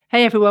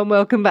Hey everyone,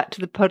 welcome back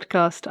to the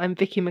podcast. I'm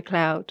Vicky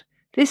McLeod.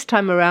 This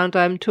time around,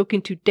 I'm talking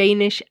to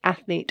Danish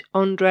athlete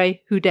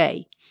Andre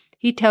Houdet.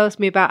 He tells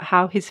me about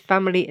how his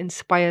family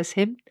inspires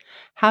him,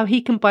 how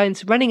he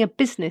combines running a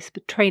business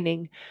with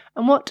training,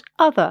 and what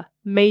other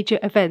major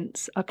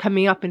events are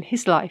coming up in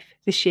his life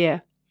this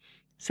year.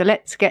 So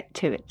let's get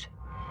to it.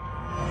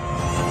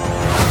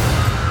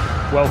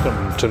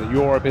 Welcome to the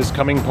Europe is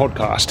Coming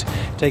podcast,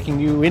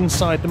 taking you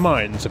inside the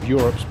minds of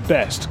Europe's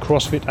best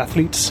CrossFit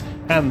athletes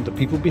and the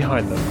people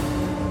behind them.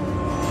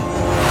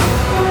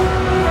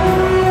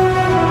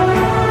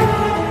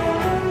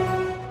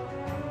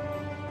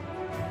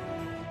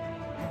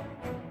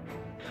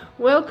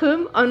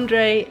 Welcome,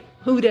 Andre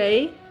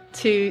Houdet,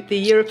 to the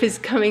Europe is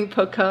Coming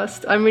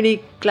podcast. I'm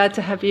really glad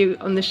to have you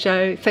on the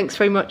show. Thanks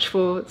very much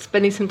for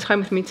spending some time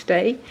with me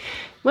today.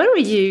 Where are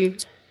you?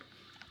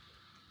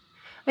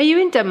 Are you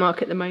in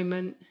Denmark at the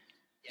moment?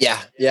 Yeah.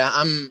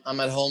 I'm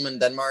at home in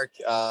Denmark.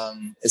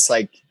 It's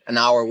like an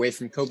hour away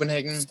from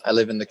Copenhagen. I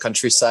live in the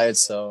countryside,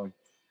 so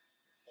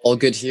all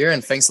good here.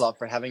 And thanks a lot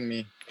for having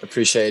me.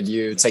 Appreciate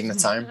you taking the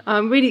time.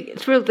 I'm really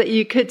thrilled that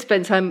you could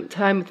spend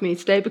time with me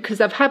today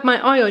because I've had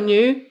my eye on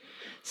you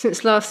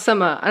since last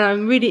summer, and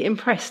I'm really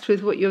impressed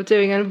with what you're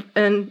doing.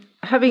 And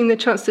having the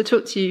chance to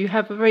talk to you, you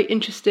have a very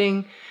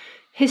interesting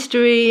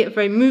history, a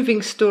very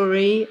moving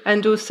story,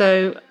 and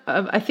also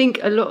I think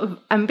a lot of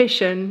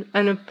ambition,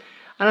 and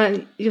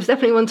you're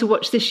definitely one to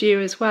watch this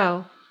year as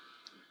well.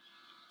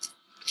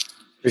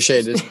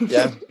 Appreciate it.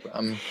 Yeah.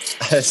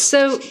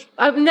 So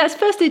let's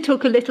firstly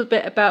talk a little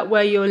bit about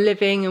where you're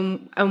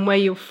living and where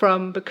you're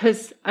from,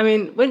 because I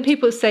mean, when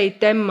people say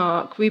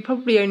Denmark, we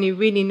probably only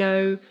really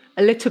know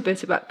a little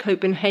bit about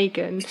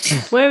Copenhagen.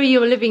 Where are you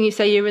living? You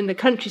say you're in the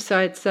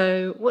countryside,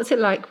 so what's it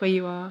like where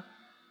you are?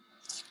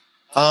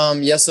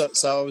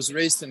 So I was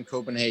raised in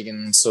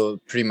Copenhagen, so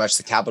pretty much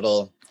the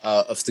capital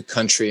of the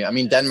country. I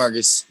mean, Denmark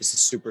is a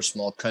super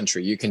small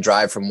country. You can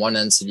drive from one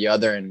end to the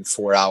other in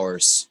 4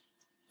 hours.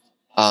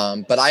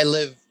 But I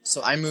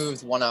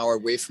moved 1 hour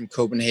away from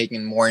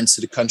Copenhagen, more into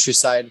the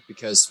countryside,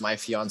 because my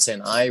fiance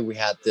and we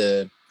had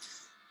the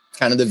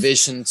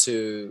vision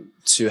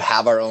to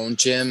have our own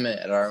gym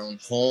at our own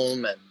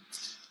home and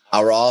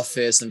our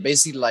office and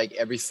basically like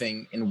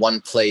everything in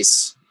one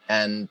place.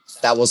 And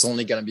that was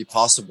only going to be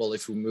possible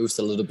if we moved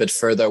a little bit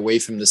further away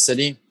from the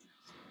city,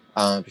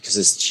 because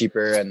it's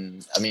cheaper.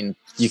 And I mean,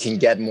 you can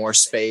get more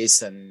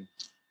space and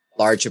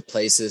larger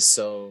places.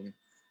 So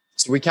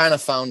we kind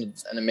of found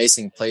an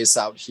amazing place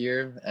out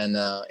here, and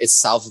it's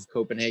south of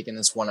Copenhagen.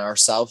 It's 1 hour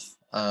south.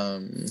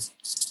 We're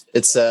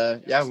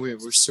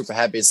super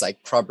happy. It's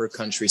like proper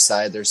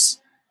countryside. There's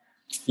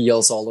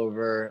fields all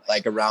over,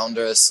 like around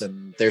us,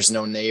 and there's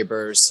no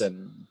neighbors,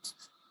 and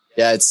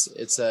yeah,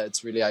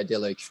 it's really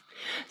idyllic.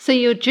 So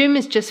your gym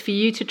is just for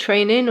you to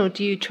train in, or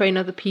do you train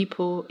other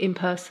people in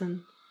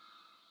person?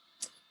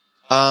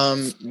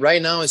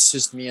 Right now it's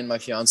just me and my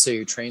fiance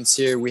who trains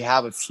here. We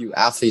have a few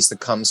athletes that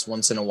comes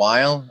once in a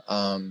while.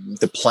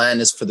 The plan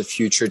is for the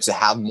future to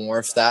have more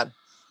of that.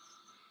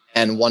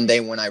 And one day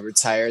when I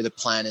retire, the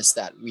plan is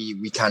that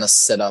we kind of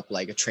set up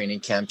like a training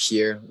camp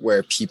here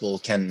where people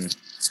can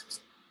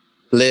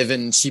live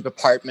in cheap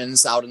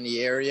apartments out in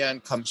the area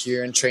and come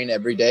here and train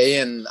every day.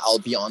 And I'll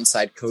be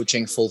on-site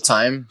coaching full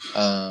time.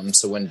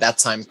 So when that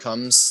time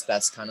comes,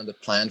 that's kind of the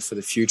plan for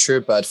the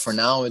future. But for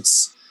now,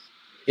 it's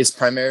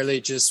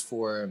primarily just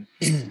for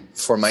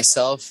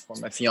myself, for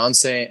my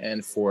fiance,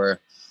 and for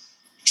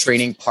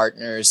training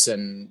partners.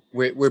 And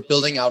we're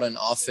building out an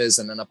office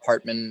and an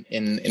apartment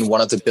in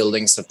one of the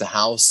buildings of the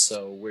house.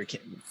 So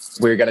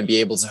we're going to be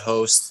able to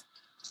host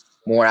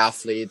more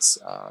athletes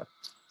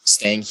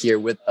staying here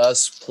with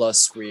us.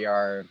 Plus, we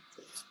are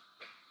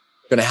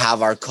going to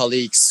have our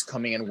colleagues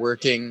coming and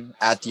working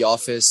at the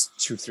office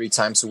 2-3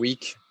 times a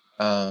week.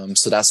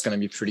 So that's going to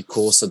be pretty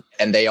cool.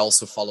 And they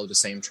also follow the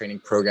same training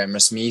program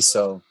as me.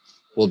 So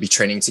we'll be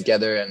training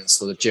together. And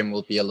so the gym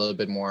will be a little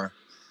bit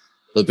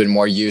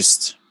more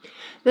used.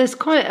 There's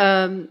quite,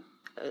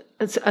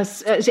 as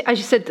you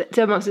said,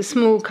 Denmark's a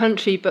small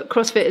country, but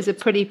CrossFit is a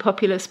pretty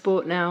popular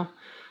sport now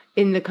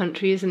in the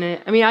country, isn't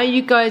it? I mean, are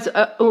you guys,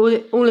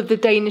 all of the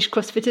Danish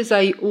CrossFitters,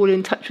 are you all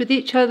in touch with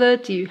each other?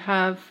 Do you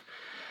have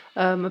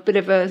a bit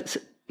of a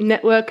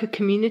network, a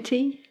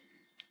community?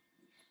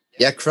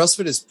 Yeah,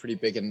 CrossFit is pretty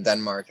big in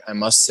Denmark, I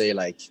must say.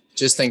 Like,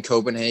 just in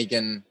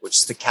Copenhagen, which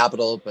is the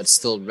capital, but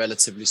still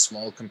relatively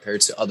small compared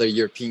to other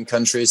European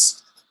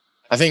countries.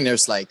 I think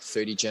there's like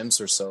 30 gyms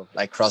or so,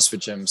 like CrossFit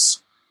gyms.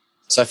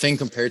 So I think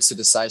compared to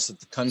the size of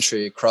the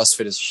country,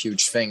 CrossFit is a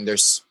huge thing.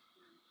 There's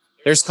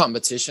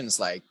competitions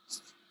like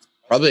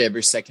probably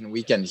every second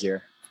weekend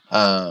here.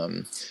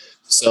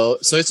 So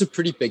it's a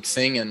pretty big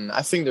thing. And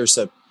I think there's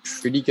a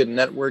pretty good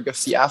network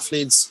of the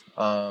athletes.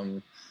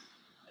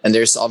 And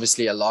there's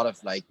obviously a lot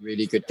of like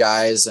really good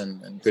guys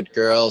and good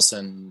girls.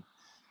 And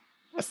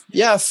I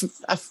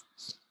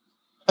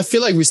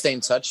feel like we stay in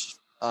touch.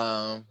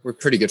 We're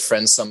pretty good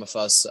friends, some of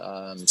us.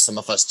 Some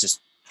of us just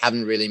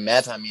haven't really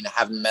met. I mean, I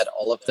haven't met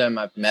all of them.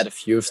 I've met a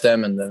few of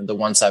them, and the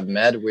ones I've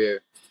met, we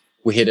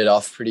hit it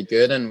off pretty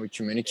good and we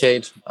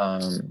communicate.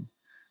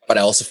 But but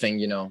I also think,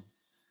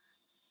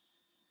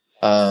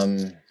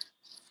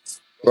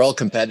 we're all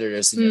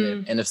competitors at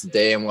the end of the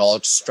day, and we're all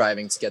just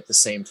striving to get the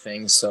same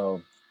thing.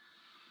 So,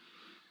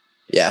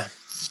 yeah,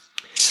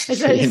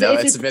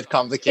 it's a bit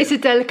complicated. It's a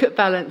delicate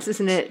balance,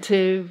 isn't it?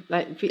 To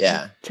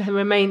to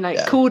remain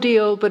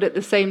cordial, but at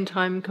the same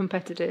time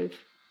competitive.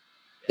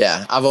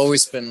 Yeah, I've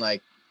always been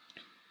like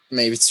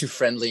maybe too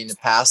friendly in the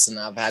past, and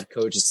I've had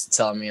coaches to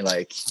tell me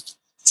like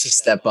to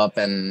step up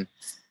and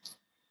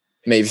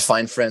maybe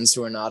find friends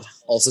who are not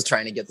also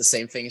trying to get the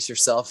same thing as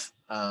yourself.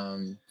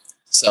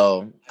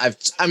 So I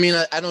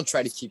don't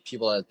try to keep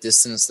people at a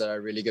distance that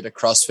are really good at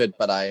CrossFit,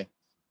 but I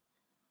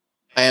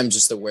am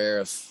just aware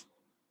of,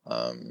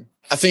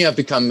 I think I've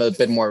become a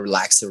bit more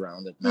relaxed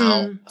around it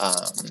now.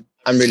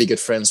 I'm really good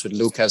friends with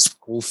Lucas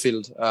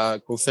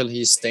Grofield.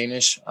 He's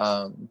Danish.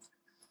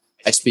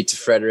 I speak to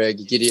Frederick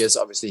Gideus.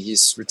 Obviously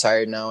he's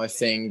retired now, I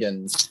think.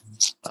 And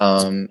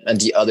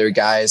the other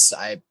guys,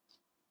 I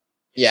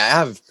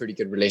have a pretty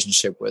good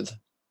relationship with.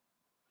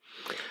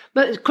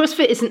 But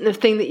CrossFit isn't the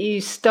thing that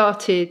you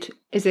started,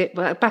 is it?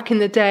 Back in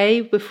the day,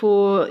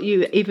 before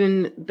you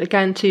even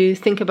began to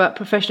think about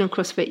professional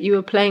CrossFit, you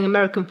were playing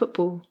American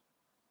football.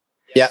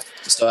 Yeah,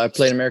 so I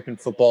played American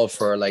football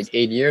for like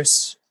 8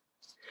 years.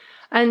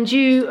 And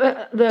you,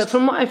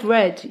 from what I've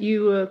read,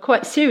 you were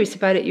quite serious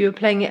about it. You were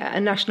playing it at a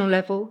national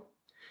level.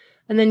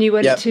 And then you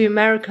went to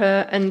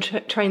America and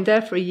trained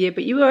there for a year.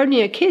 But you were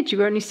only a kid. You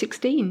were only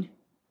 16.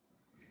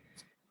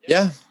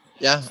 Yeah.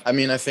 I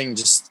mean, I think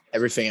just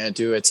everything I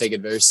do, I take it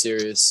very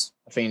serious.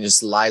 I think it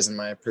just lies in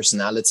my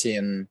personality.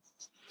 And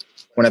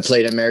when I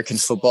played American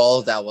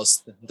football, that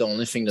was the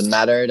only thing that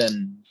mattered.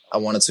 And I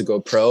wanted to go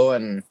pro.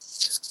 And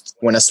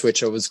when I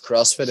switched over to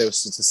CrossFit, it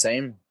was just the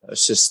same. It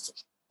was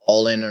just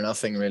all in or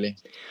nothing, really.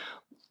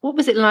 What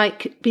was it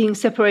like being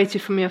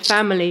separated from your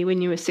family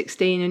when you were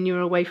 16 and you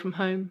were away from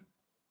home?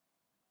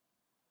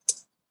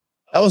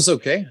 That was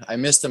okay. I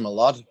missed them a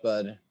lot,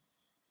 but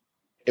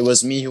it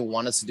was me who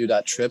wanted to do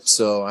that trip.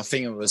 So I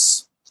think it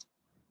was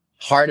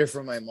harder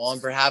for my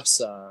mom, perhaps.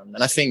 And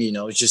I think,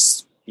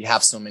 just you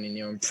have so many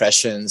new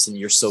impressions and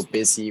you're so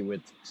busy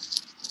with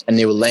a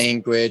new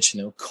language,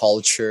 new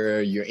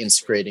culture, you're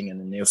integrating in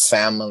a new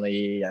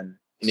family and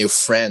new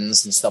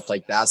friends and stuff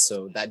like that.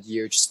 So that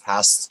year just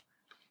passed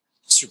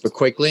super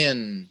quickly.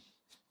 And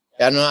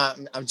I don't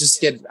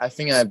know, I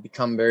think I've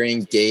become very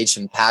engaged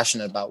and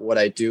passionate about what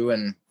I do.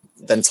 And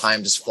then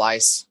time just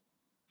flies.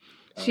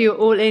 So you're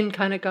all in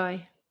kind of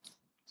guy.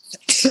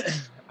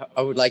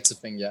 I would like to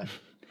think, yeah.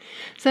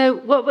 So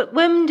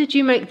when did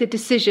you make the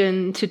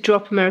decision to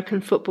drop American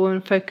football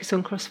and focus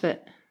on CrossFit?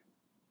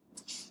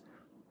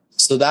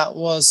 So that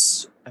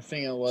was, I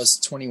think I was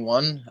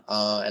 21,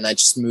 and I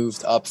just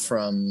moved up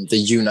from the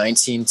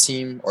U19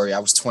 team, or I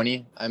was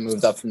 20. I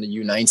moved up from the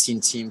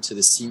U19 team to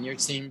the senior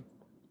team.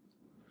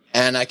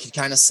 And I could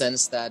kind of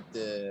sense that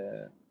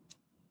the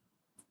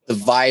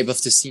vibe of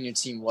the senior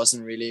team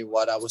wasn't really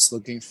what I was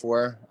looking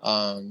for.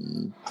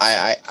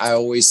 I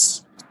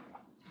always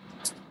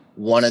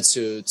wanted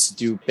to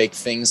do big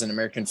things in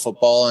American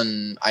football,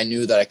 and I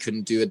knew that I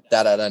couldn't do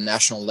that at a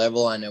national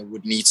level, and I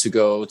would need to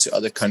go to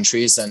other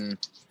countries, and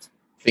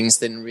things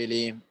didn't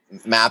really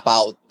map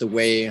out the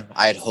way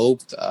I had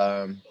hoped,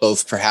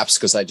 both perhaps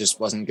because I just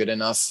wasn't good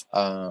enough,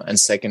 and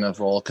second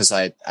of all, because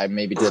I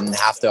maybe didn't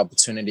have the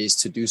opportunities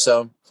to do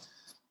so.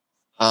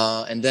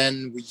 And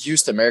then we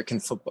used American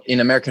football. In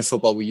American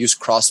football, we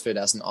used CrossFit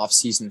as an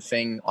off-season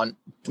thing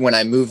when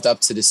I moved up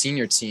to the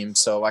senior team.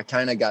 So I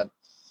kind of got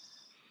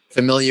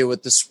familiar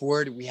with the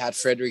sport. We had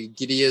Frederick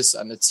Gideus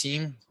on the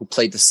team who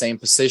played the same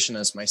position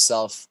as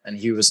myself. And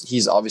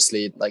he's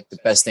obviously like the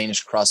best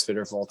Danish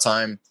CrossFitter of all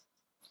time.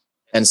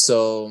 And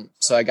so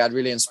I got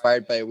really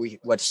inspired by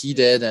what he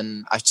did.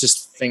 And I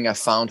just think I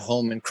found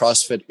home in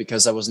CrossFit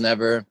because I was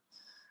never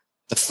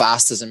the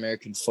fastest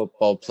American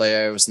football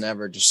player. I was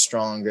never the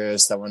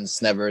strongest. I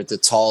was never the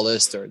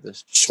tallest or the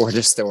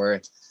shortest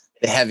or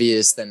the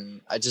heaviest.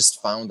 And I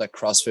just found that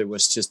CrossFit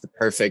was just the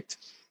perfect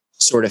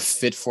sort of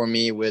fit for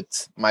me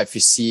with my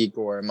physique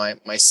or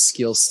my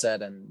skill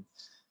set. And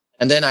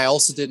then I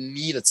also didn't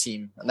need a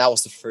team. And that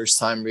was the first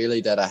time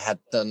really that I had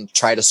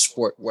tried a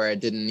sport where I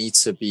didn't need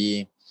to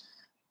be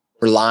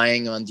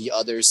relying on the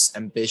others'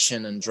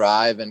 ambition and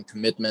drive and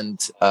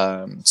commitment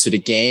to the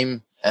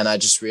game. And I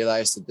just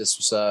realized that this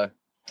was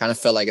kind of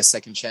felt like a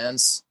second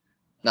chance.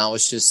 Now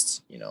it's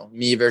just,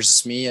 me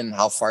versus me and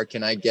how far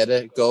can I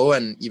go.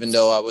 And even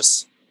though I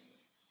was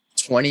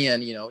 20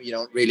 and, you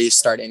don't really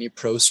start any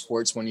pro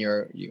sports when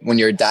you're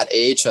that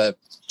age, I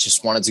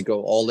just wanted to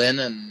go all in.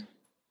 And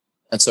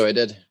so I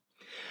did.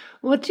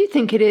 What do you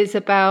think it is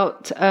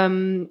about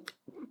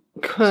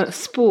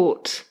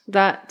sport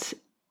that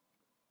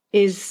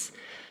is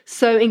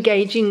so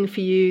engaging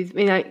for you? I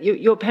mean,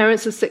 your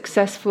parents are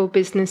successful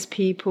business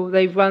people.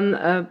 They run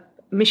a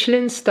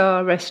Michelin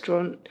star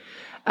restaurant.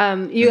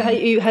 You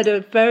had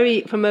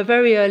from a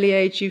very early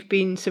age, you've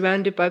been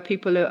surrounded by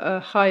people who are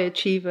high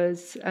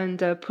achievers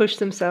and push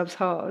themselves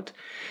hard.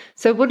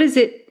 So what is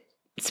it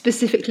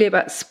specifically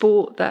about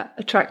sport that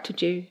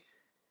attracted you?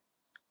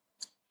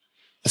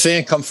 I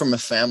think I come from a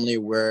family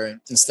where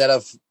instead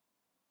of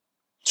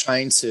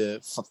trying to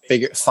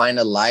find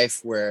a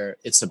life where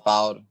it's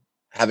about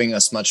having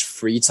as much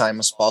free time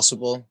as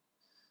possible,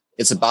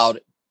 it's about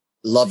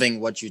loving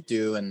what you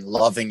do and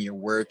loving your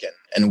work,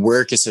 and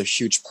work is a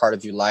huge part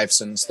of your life.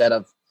 So instead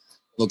of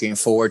looking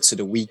forward to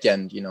the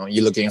weekend,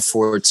 you're looking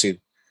forward to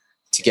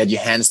get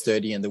your hands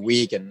dirty in the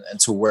week and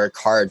to work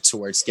hard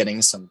towards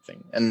getting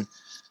something. And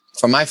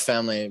for my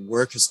family,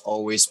 work has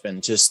always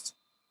been just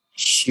a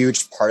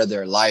huge part of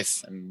their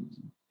life,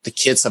 and the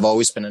kids have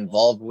always been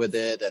involved with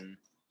it, and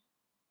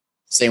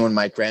same with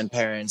my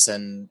grandparents.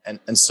 And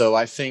so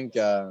I think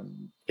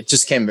it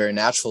just came very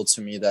natural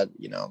to me that,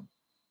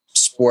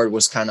 sport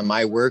was kind of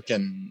my work,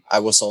 and I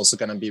was also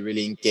going to be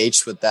really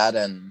engaged with that.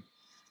 And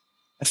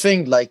I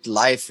think like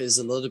life is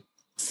a little,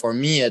 for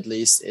me at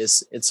least,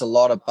 it's a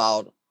lot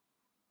about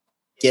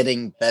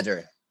getting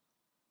better,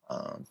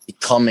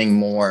 becoming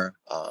more,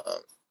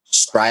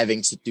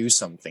 striving to do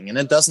something. And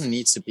it doesn't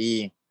need to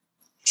be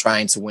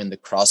trying to win the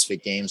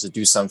CrossFit Games or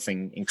do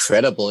something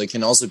incredible. It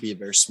can also be a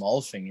very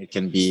small thing. It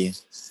can be,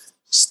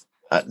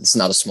 it's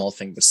not a small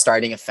thing, but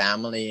starting a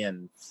family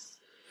and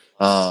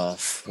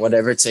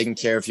whatever, taking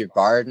care of your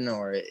garden,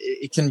 or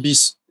it can be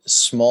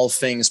small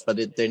things,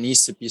 but there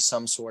needs to be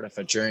some sort of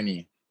a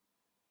journey.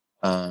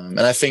 And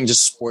I think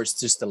just sports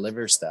just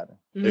delivers that.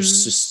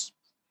 There's just,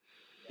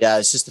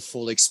 it's just a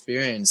full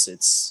experience.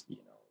 It's,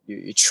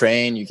 you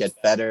train, you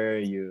get better,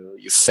 you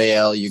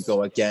fail, you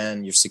go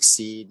again, you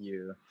succeed,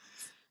 you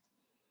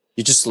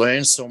just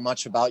learn so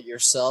much about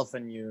yourself,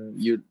 and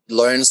you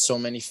learn so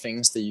many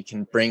things that you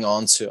can bring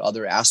on to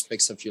other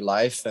aspects of your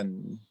life.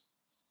 And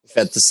if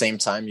at the same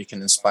time you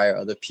can inspire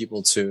other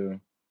people to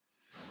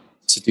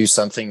do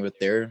something with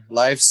their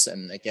lives.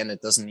 And again,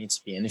 it doesn't need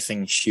to be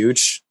anything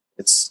huge.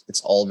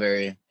 It's all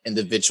very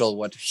individual,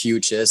 what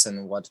huge is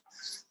and what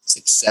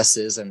success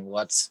is and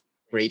what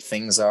great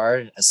things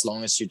are, as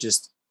long as you're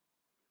just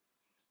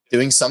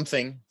doing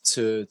something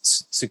to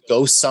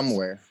go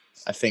somewhere.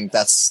 I think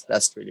that's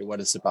really what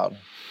it's about.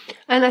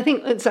 And I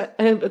think it's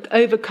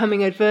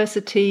overcoming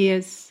adversity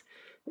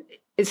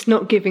it's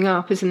not giving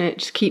up, isn't it?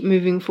 Just keep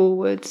moving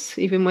forwards,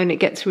 even when it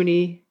gets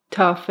really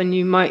tough and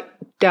you might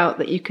doubt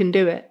that you can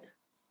do it.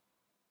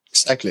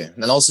 Exactly.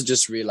 And also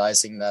just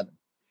realizing that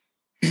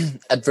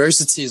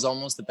adversity is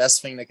almost the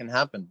best thing that can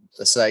happen.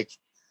 It's like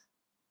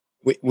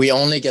we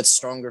only get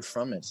stronger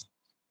from it.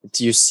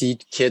 You see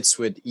kids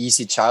with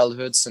easy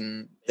childhoods,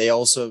 and they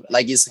also,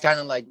 like, it's kind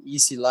of like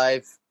easy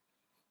life,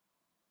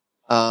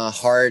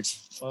 hard.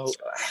 Oh,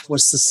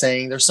 what's the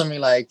saying? There's something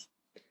like,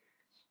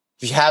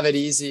 if you have it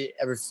easy,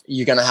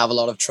 you're going to have a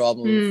lot of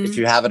trouble. If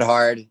you have it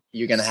hard,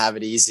 you're going to have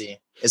it easy.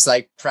 It's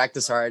like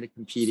practice hard,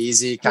 compete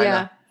easy, kind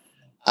of.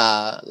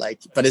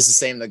 But it's the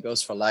same that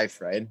goes for life,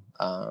 right?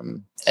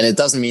 And it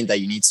doesn't mean that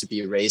you need to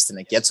be raised in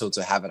a ghetto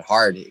to have it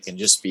hard. It can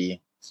just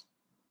be,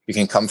 you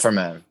can come from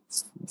a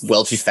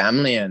wealthy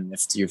family, and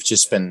if you've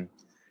just been,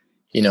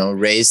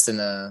 raised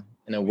in a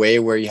way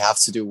where you have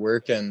to do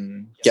work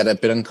and get a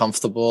bit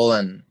uncomfortable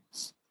and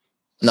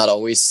not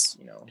always,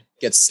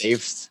 get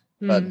saved,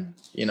 but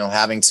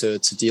having to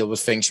deal with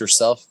things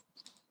yourself.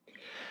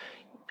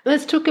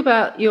 Let's talk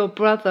about your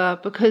brother,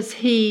 because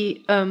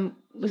he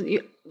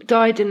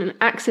died in an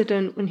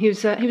accident when he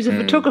was a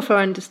photographer,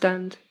 I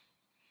understand.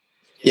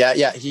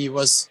 Yeah, he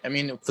was. I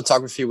mean,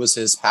 photography was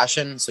his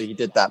passion, so he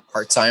did that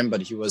part-time.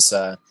 But he was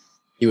a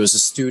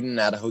student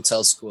at a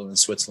hotel school in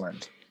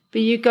Switzerland.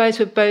 But you guys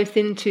were both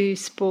into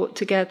sport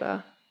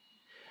together.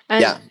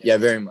 And, yeah,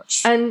 very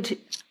much. And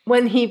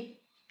when he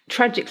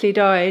tragically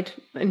died,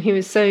 and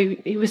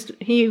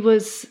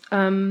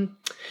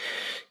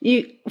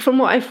you, from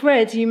what I've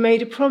read, you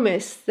made a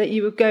promise that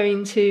you were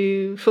going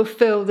to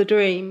fulfill the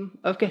dream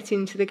of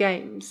getting to the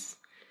games,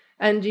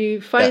 and you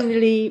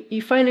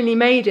finally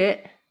made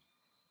it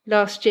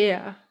last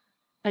year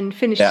and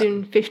finished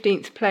in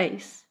 15th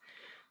place.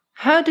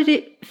 How did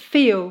it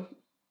feel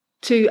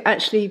to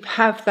actually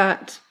have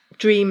that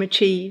dream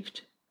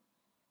achieved?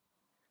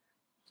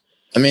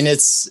 I mean,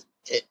 it's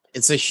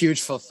a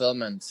huge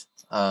fulfillment,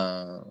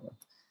 and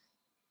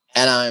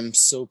I'm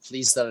so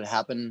pleased that it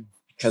happened,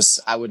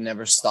 because I would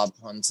never stop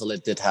until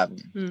it did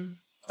happen.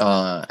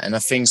 And I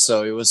think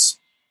so. It was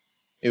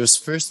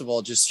first of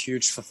all just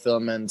huge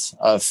fulfillment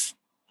of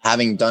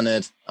having done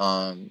it,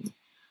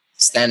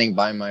 standing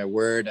by my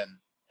word,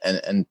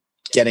 and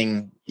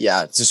getting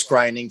just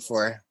grinding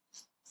for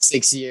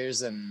 6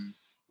 years, and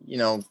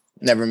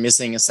never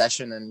missing a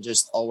session, and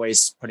just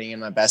always putting in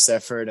my best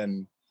effort,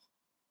 and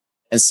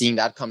seeing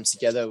that come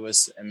together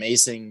was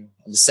amazing.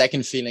 And the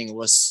second feeling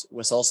was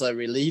also a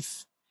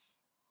relief.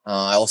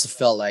 I also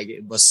felt like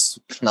it was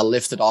kind of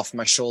lifted off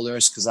my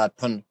shoulders, because I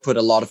put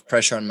a lot of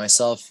pressure on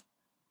myself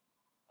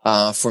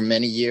for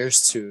many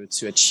years to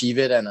achieve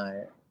it,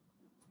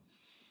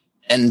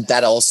 and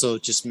that also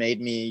just made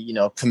me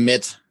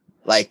commit,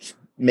 like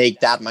make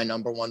that my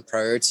number one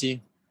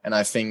priority. And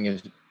I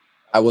think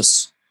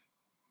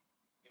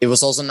it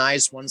was also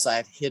nice once I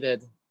had hit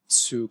it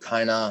to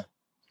I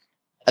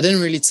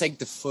didn't really take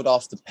the foot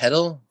off the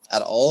pedal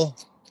at all.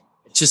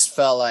 It just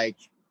felt like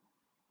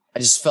I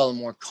just felt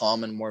more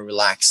calm and more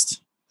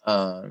relaxed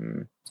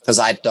because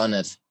I'd done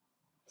it.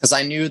 Because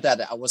I knew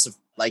that I was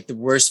like the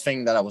worst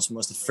thing that I was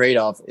most afraid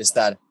of is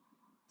that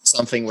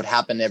something would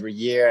happen every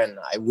year and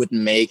I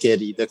wouldn't make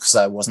it either because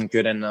I wasn't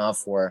good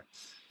enough or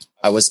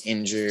I was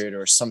injured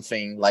or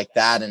something like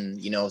that. And,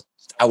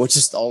 I would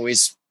just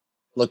always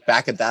look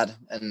back at that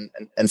and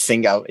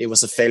think it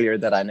was a failure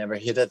that I never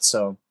hit it.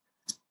 So,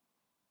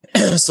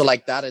 so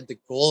like that, the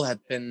goal had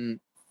been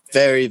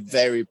very,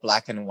 very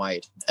black and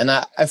white. And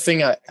I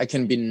think I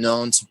can be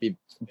known to be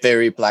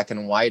very black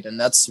and white, and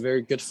that's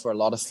very good for a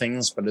lot of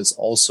things, but it's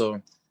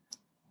also,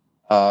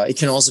 it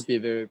can also be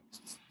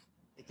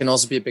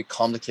a bit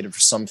complicated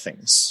for some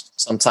things.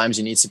 Sometimes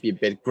you need to be a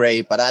bit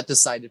gray, but I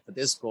decided for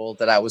this goal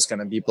that I was going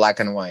to be black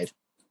and white.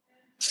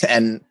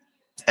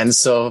 And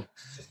so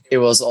it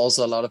was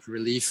also a lot of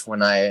relief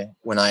when I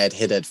had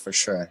hit it, for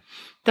sure.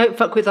 Don't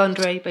fuck with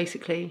Andre,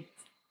 basically.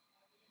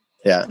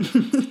 Yeah.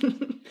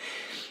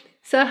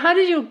 So how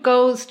did your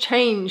goals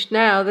change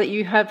now that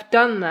you have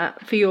done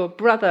that for your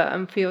brother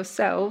and for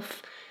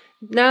yourself?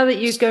 Now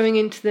that you're going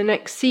into the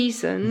next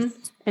season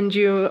and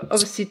you're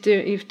obviously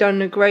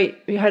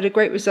you had a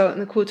great result in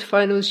the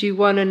quarterfinals, you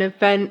won an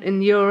event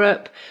in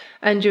Europe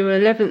and you're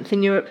 11th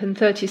in Europe and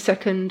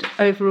 32nd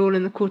overall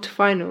in the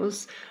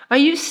quarterfinals. Are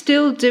you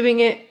still doing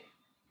it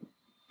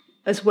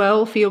as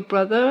well for your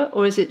brother,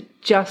 or is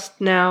it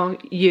just now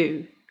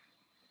you?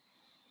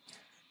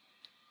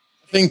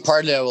 I think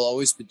partly I will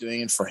always be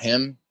doing it for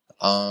him.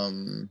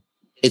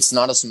 It's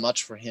not as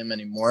much for him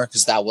anymore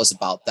because that was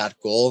about that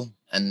goal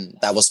and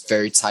that was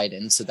very tied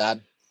into that.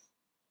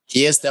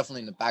 He is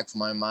definitely in the back of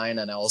my mind,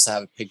 and I also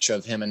have a picture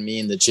of him and me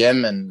in the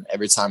gym, and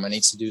every time I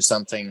need to do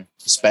something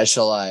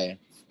special, I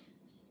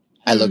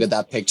look at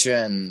that picture,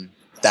 and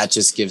that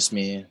just gives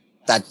me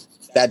that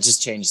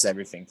just changes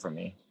everything for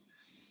me.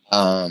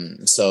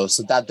 So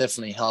that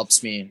definitely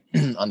helps me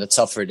on the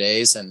tougher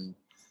days and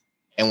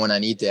when I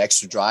need the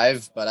extra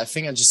drive. But I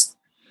think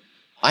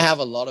I have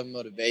a lot of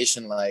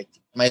motivation. Like,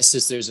 my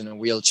sister's in a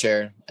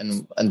wheelchair,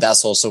 and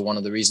that's also one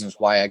of the reasons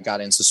why I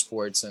got into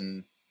sports.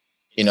 And,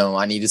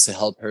 I needed to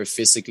help her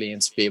physically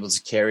and to be able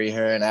to carry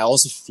her. And I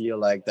also feel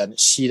like that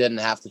she didn't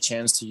have the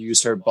chance to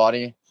use her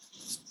body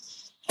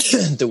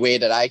the way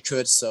that I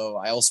could. So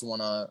I also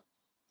want to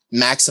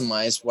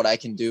maximize what I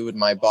can do with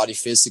my body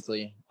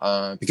physically,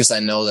 because I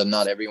know that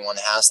not everyone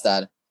has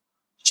that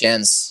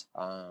chance.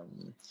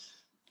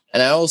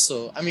 And I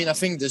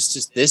think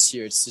this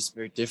year, it's just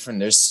very different.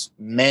 There's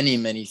many,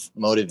 many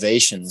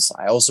motivations.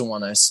 I also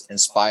want to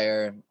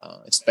inspire,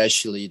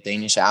 especially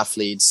Danish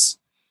athletes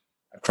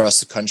across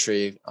the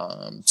country,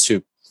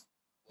 to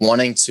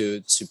wanting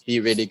to be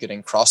really good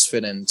in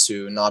CrossFit and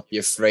to not be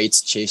afraid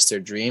to chase their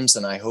dreams.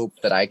 And I hope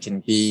that I can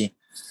be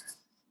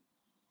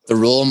the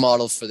role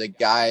model for the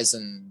guys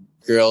and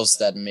girls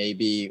that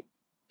maybe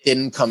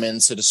didn't come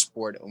into the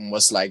sport and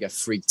was like a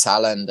freak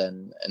talent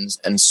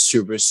and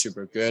super,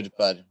 super good,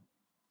 but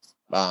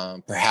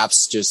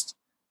perhaps just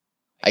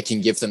I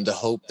can give them the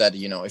hope that,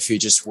 if you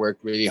just work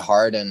really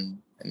hard and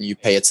you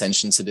pay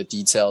attention to the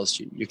details,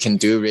 you can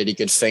do really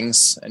good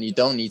things, and you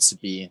don't need to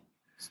be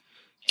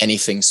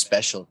anything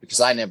special,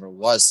 because I never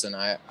was. And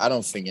I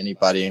don't think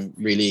anybody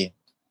really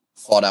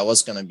thought I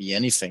was going to be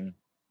anything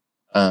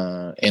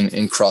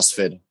in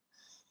CrossFit.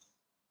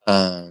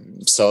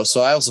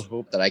 So I also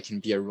hope that I can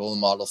be a role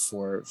model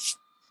for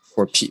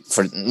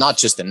not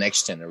just the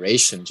next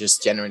generation,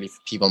 just generally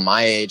for people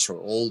my age or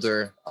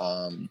older.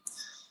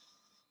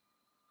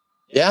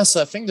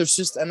 So I think there's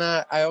just, and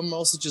I am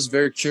also just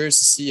very curious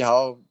to see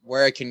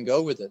where I can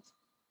go with it.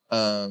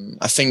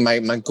 I think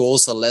my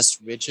goals are less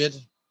rigid,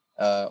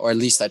 or at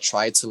least I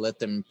try to let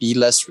them be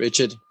less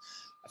rigid.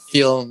 I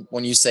feel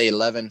when you say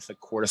 11 for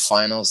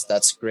quarterfinals,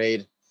 that's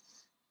great.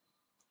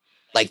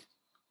 Like,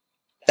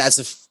 that's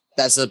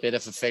a bit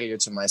of a failure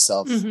to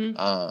myself.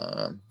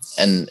 Mm-hmm.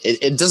 And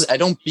it does, I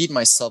don't beat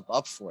myself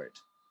up for it.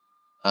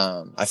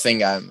 I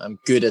think I'm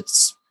good at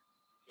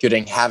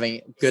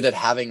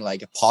having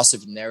like a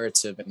positive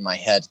narrative in my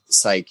head.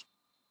 It's like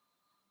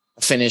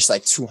I finished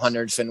like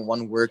 200th in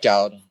one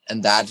workout,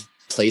 and that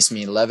placed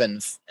me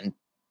 11th. And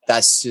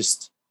that's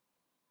just,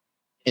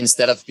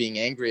 instead of being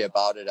angry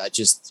about it, I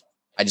just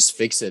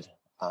fix it.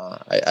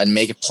 I'd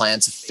make a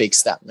plan to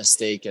fix that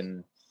mistake,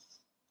 and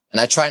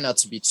I try not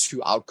to be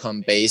too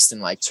outcome based in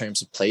like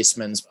terms of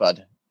placements,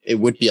 but it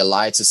would be a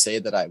lie to say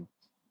that I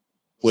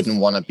wouldn't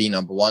want to be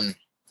number one,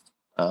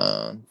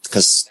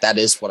 because that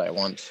is what I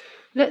want.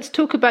 Let's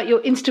talk about your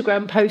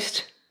Instagram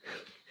post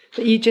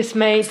that you just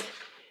made,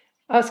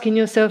 asking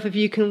yourself if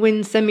you can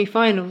win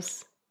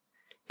semi-finals,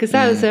 because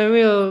that was a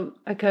real,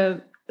 like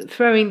a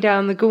throwing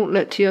down the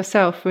gauntlet to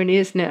yourself, really,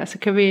 isn't it? It's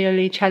like a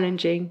really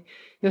challenging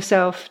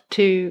yourself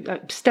to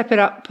step it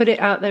up, put it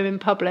out there in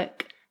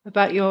public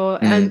about your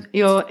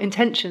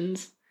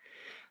intentions.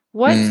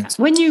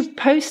 When you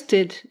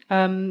posted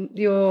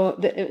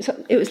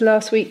it was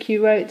last week,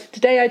 you wrote,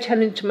 "Today I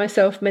challenged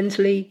myself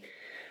mentally.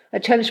 I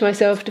challenged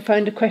myself to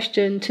find a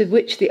question to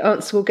which the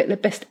answer will get the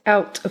best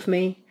out of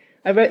me.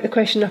 I wrote the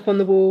question up on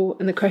the wall,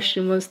 and the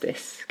question was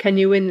this: can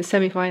you win the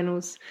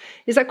semi-finals?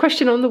 Is that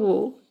question on the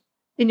wall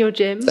in your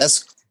gym?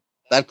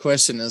 That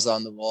question is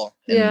on the wall.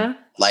 Yeah.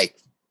 Like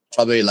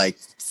probably like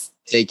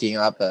taking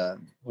up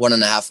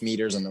 1.5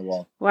 meters on the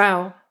wall.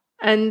 Wow.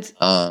 And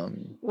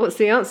what's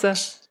the answer?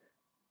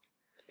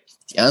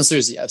 The answer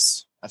is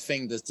yes. I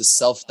think that the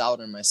self-doubt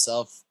in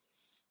myself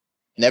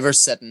never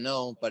said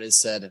no, but it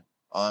said,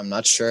 oh, I'm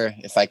not sure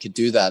if I could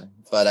do that.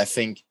 But I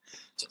think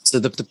so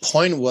the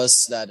point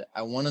was that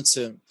I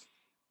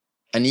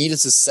needed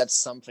to set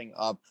something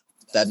up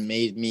that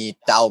made me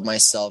doubt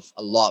myself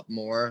a lot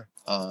more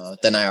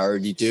than I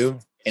already do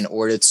in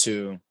order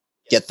to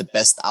get the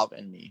best out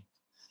in me.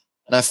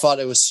 And I thought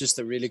it was just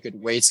a really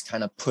good way to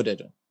kind of put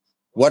it.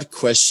 What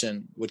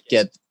question would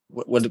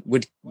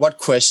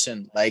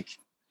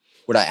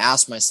I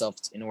ask myself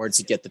in order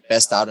to get the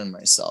best out in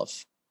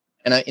myself?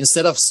 And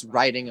instead of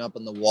writing up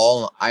on the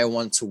wall, I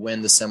want to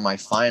win the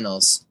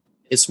semifinals,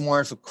 it's more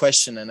of a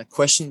question, and a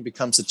question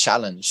becomes a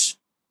challenge.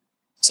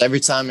 So every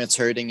time it's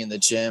hurting in the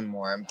gym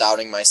or I'm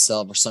doubting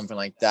myself or something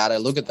like that, I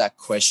look at that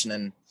question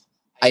and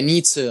I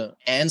need to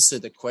answer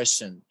the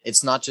question.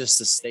 It's not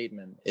just a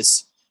statement.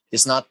 It's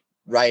not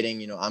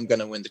writing, I'm going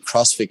to win the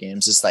CrossFit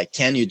Games. It's like,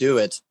 can you do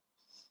it?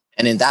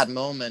 And in that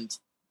moment,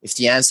 if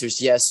the answer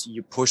is yes,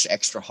 you push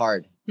extra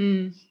hard.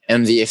 And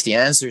if the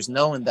answer is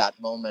no in that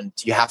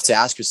moment, you have to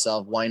ask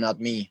yourself, why not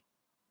me?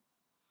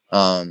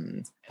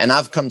 And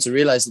I've come to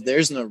realize that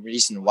there's no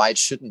reason why it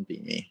shouldn't be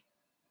me.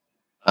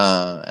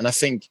 And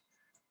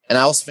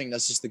I also think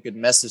that's just a good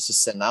message to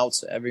send out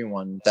to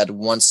everyone that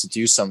wants to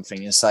do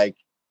something. It's like,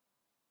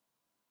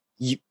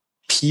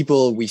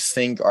 people we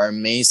think are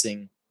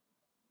amazing,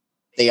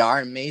 they are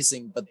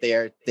amazing, but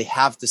they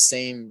have the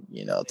same,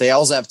 they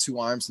also have 2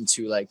 arms and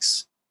 2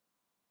 legs.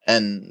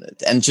 And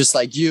just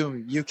like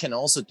you can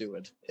also do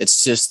it. It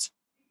just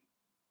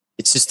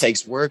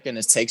takes work, and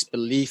it takes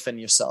belief in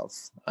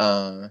yourself.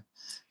 And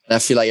I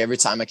feel like every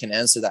time I can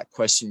answer that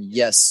question,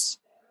 yes,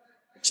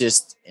 it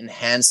just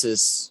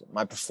enhances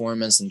my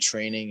performance and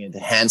training. It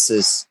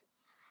enhances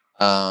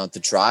the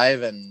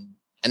drive, and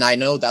I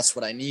know that's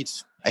what I need.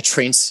 I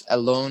train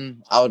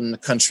alone out in the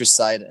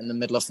countryside in the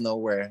middle of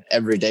nowhere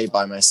every day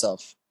by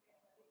myself.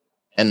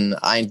 And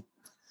I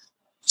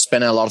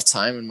spend a lot of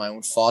time in my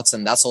own thoughts.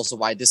 And that's also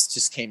why this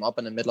just came up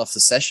in the middle of the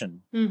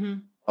session. Mm-hmm.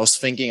 I was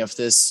thinking of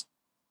this,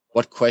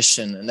 what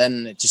question? And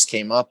then it just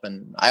came up.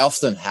 And I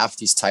often have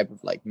these type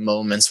of like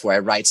moments where I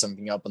write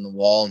something up on the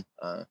wall.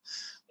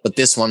 But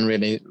this one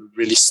really,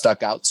 really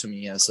stuck out to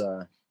me as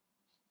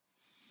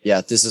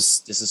this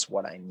is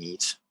what I need.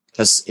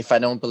 Because if I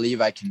don't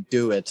believe I can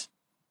do it,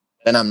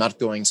 then I'm not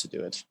going to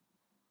do it.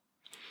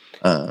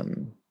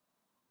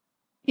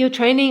 You're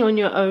training on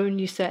your own,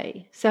 you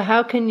say. So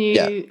how can you?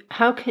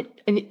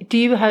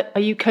 Yeah. Are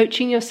you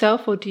coaching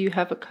yourself, or do you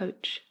have a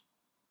coach?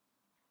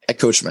 I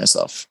coach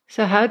myself.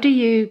 So how do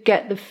you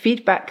get the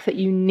feedback that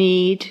you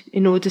need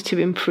in order to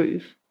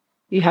improve?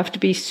 You have to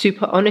be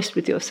super honest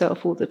with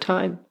yourself all the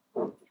time.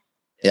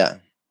 Yeah,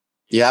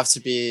 you have to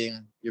be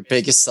your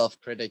biggest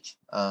self-critic.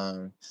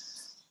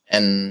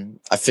 And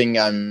I think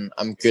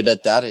I'm good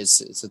at that.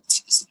 It's a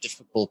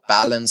difficult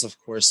balance, of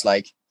course,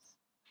 like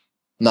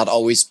not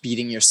always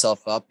beating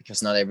yourself up,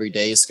 because not every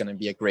day is going to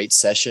be a great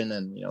session.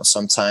 And,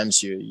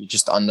 sometimes you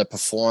just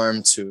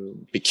underperform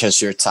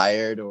because you're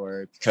tired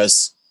or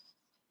because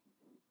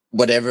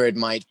whatever it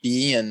might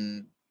be.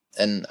 And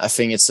I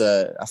think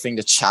I think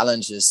the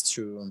challenge is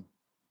to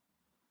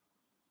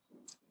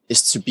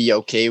be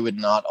okay with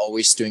not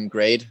always doing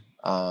great,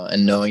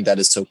 and knowing that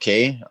it's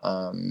okay.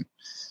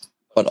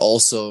 But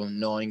also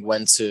knowing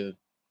when to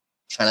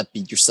kind of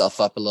beat yourself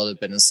up a little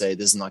bit and say,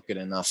 this is not good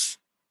enough.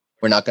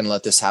 We're not going to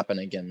let this happen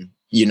again.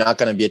 You're not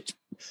going to be,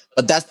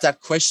 but that's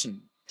that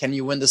question. Can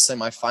you win the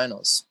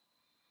semifinals?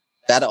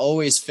 That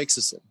always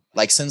fixes it.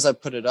 Like, since I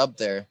put it up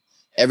there,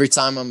 every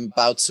time I'm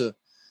about to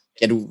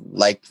get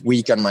like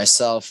weak on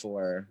myself,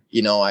 or,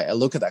 I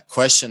look at that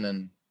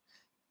question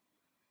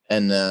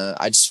and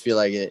I just feel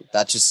like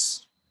that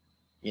just,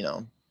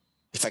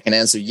 if I can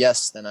answer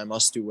yes, then I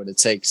must do what it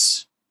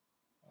takes.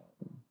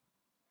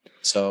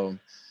 So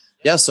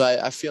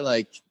I feel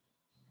like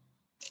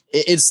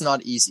it's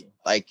not easy.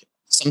 Like,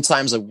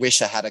 sometimes I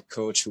wish I had a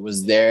coach who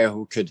was there,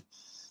 who could,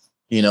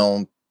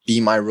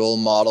 be my role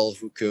model,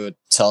 who could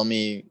tell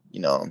me,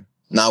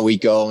 now we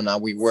go, now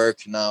we work,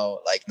 now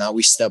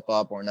we step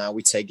up, or now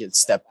we take a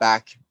step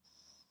back.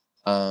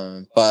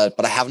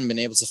 But I haven't been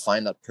able to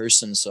find that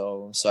person.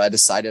 So I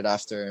decided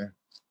after,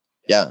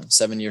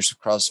 7 years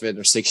of CrossFit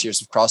or 6 years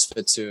of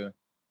CrossFit to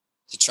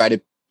try to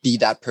be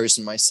that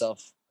person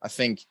myself. I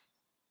think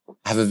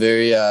I have a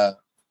very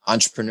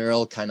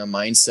entrepreneurial kind of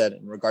mindset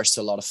in regards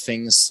to a lot of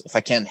things. If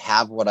I can't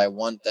have what I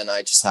want, then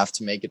I just have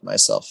to make it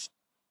myself.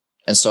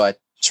 And so I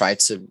try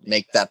to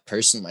make that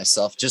person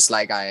myself, just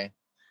like I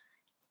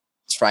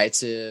try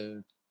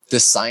to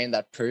design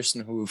that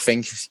person who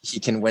thinks he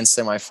can win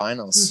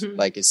semifinals. Mm-hmm.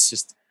 Like, it's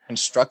just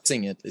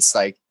constructing it. It's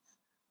like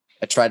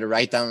I try to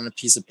write down on a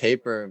piece of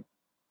paper,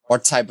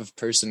 what type of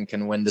person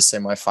can win the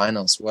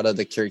semifinals? What are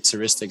the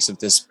characteristics of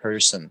this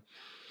person?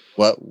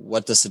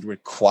 what does it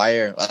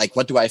require? Like,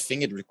 what do I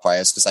think it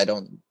requires? Because I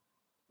don't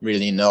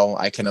really know.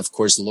 I can, of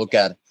course, look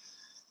at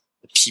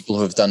the people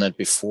who have done it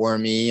before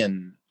me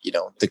and,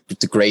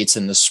 the greats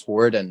in the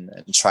sport and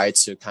try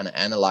to kind of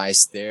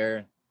analyze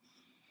their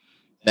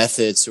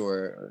methods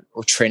or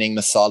training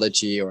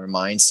methodology or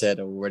mindset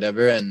or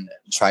whatever, and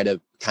try to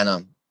kind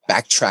of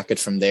backtrack it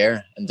from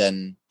there, and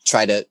then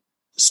try to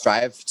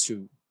strive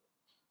to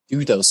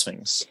do those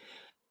things.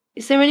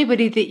 Is there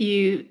anybody that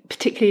you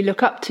particularly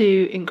look up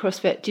to in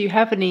CrossFit? Do you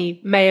have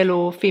any male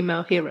or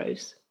female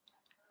heroes?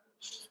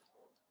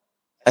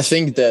 I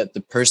think that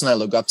the person I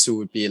look up to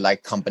would be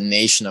like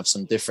combination of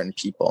some different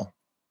people.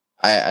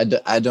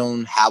 I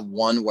don't have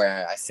one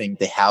where I think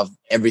they have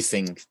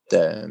everything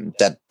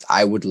that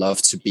I would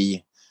love to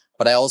be.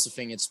 But I also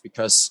think it's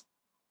because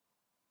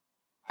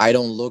I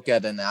don't look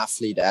at an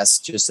athlete as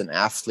just an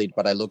athlete,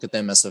 but I look at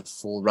them as a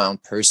full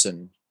round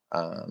person.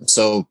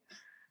 So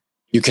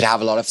you could have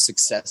a lot of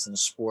success in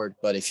sport,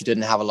 but if you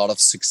didn't have a lot of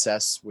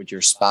success with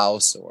your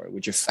spouse or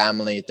with your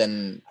family,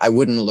 then I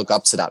wouldn't look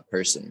up to that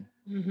person,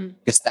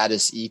 because that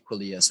is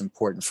equally as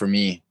important for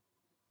me.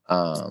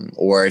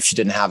 Or if you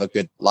didn't have a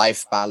good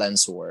life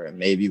balance or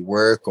maybe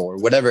work or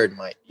whatever it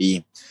might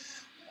be.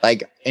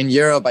 Like in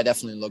Europe, I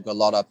definitely look a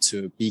lot up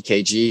to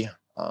BKG.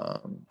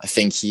 I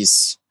think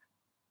he's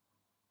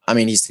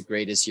the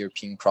greatest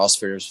European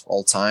CrossFitter of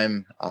all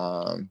time.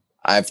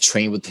 I've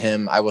trained with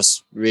him. I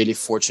was really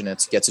fortunate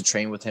to get to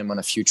train with him on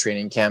a few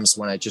training camps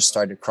when I just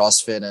started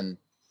CrossFit. And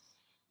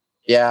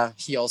yeah,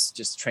 he also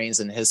just trains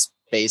in his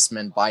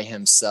basement by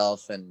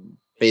himself and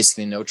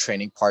basically no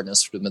training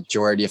partners for the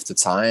majority of the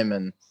time.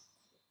 And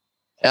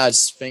yeah, I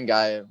just think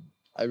I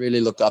really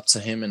look up to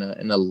him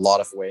in a lot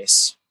of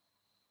ways.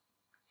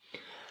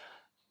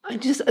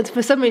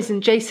 For some reason,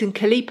 Jason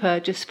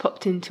Kalipa just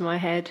popped into my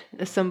head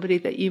as somebody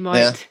that you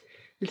might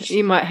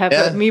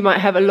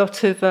have a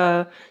lot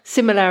of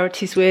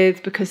similarities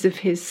with because of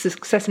his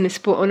success in his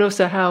sport, and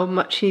also how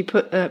much he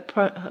put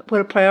what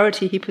a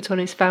priority he put on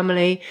his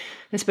family,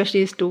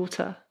 especially his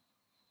daughter.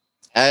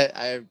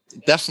 I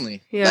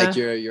definitely, like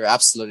you're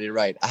absolutely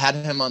right. I had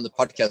him on the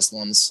podcast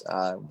once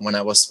when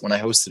I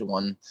hosted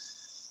one,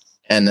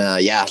 and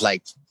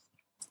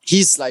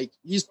he's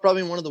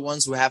probably one of the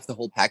ones who have the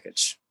whole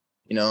package.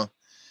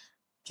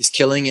 He's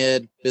killing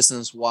it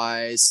business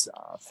wise,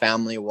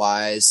 family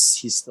wise.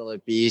 He's still a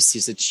beast.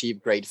 He's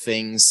achieved great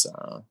things,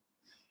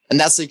 and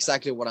that's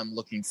exactly what I'm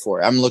looking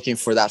for. I'm looking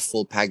for that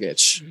full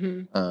package,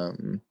 or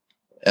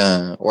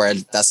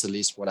that's at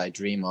least what I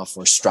dream of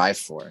or strive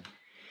for.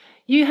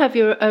 You have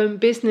your own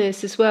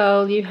business as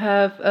well. You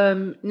have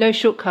No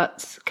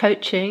Shortcuts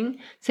coaching.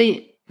 So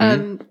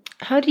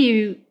how do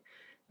you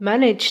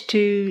manage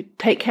to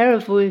take care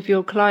of all of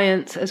your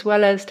clients as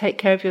well as take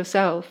care of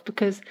yourself?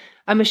 Because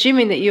I'm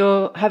assuming that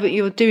you're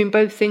doing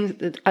both things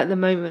at the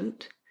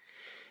moment.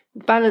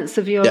 Balance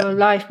of your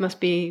life must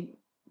be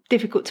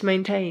difficult to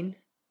maintain.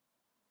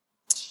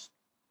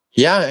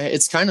 Yeah,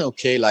 it's kind of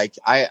okay. Like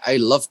I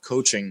love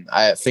coaching.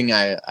 I think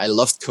I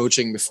loved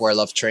coaching before I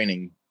loved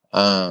training.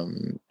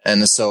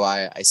 And so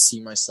I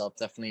see myself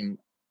definitely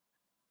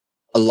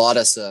a lot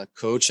as a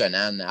coach and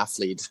an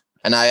athlete.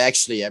 And I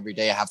actually every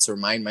day I have to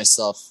remind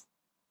myself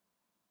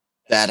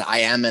that I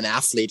am an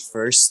athlete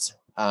first,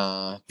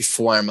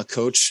 before I'm a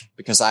coach,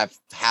 because I've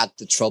had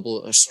the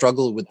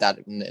struggle with that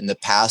in the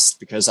past,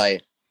 because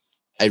I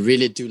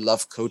really do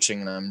love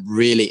coaching and I'm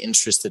really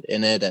interested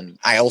in it. And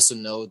I also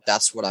know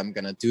that's what I'm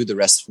going to do the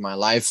rest of my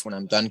life when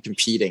I'm done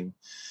competing.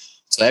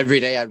 So every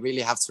day I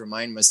really have to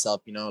remind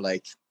myself,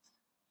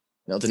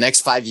 the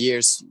next 5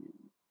 years,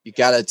 you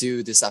got to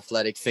do this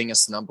athletic thing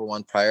as the number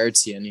one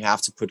priority, and you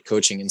have to put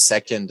coaching in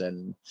second.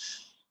 And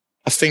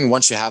I think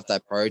once you have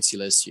that priority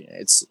list,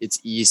 it's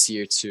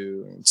easier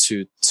to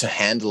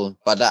handle.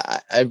 But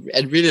I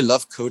really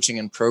love coaching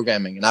and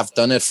programming, and I've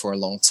done it for a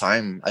long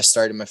time. I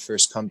started my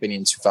first company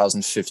in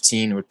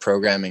 2015 with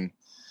programming,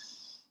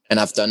 and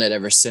I've done it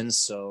ever since.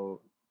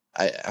 So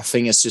I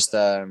think it's just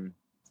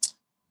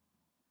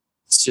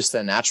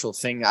a natural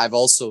thing.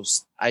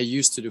 I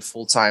used to do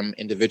full-time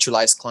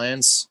individualized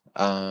clients,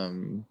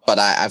 but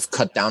I've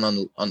cut down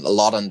on a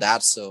lot on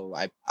that. So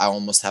I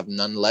almost have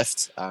none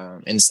left.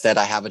 Instead,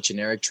 I have a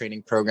generic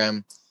training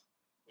program,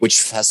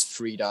 which has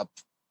freed up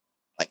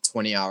like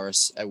 20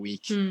 hours a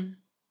week.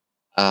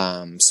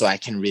 So I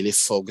can really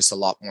focus a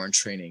lot more on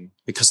training,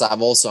 because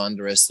I've also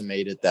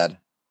underestimated that,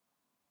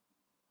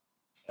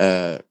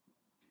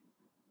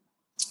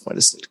 what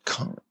is it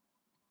called?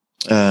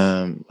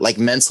 Like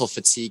mental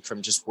fatigue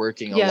from just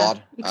working a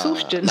lot.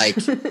 Exhaustion.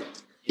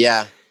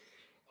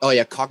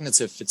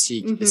 Cognitive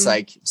fatigue. It's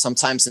like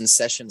sometimes in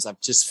sessions I've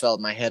just felt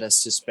my head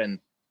has just been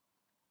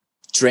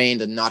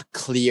drained and not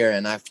clear,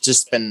 and I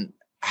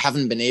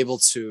haven't been able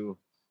to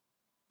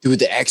do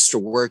the extra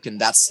work in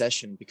that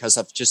session because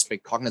I've just been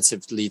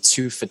cognitively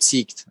too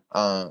fatigued.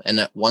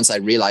 And once I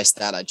realized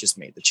that, I just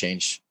made the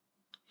change.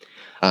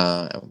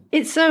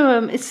 It's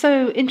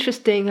so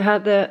interesting how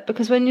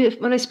because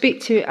when I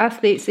speak to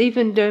athletes,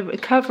 even the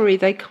recovery,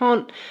 they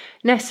can't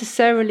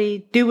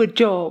necessarily do a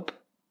job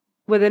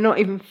where they're not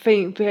even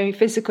feeling very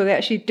physical. They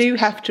actually do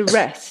have to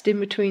rest in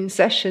between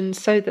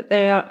sessions so that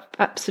they are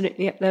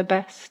absolutely at their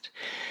best.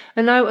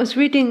 And I was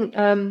reading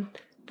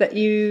that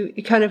you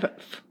kind of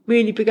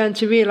really began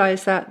to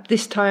realise that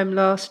this time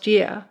last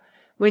year,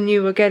 when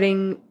you were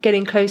getting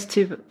close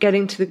to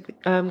getting to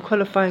the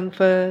qualifying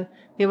for,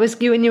 it was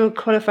when you were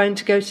qualifying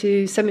to go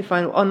to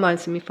online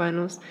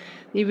semi-finals,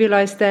 you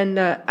realised then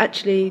that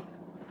actually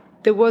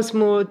there was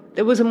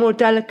a more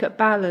delicate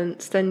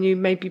balance than you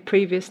maybe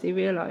previously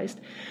realised,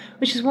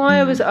 which is why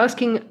I was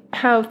asking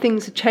how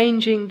things are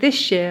changing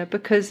this year,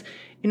 because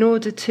in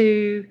order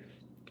to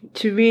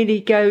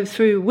really go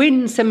through,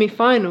 win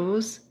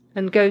semi-finals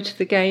and go to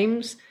the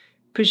games,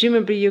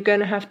 presumably you're going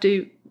to have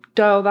to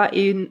dial that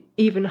in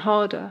even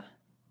harder.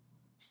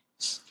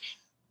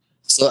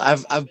 So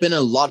I've been a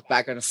lot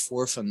back and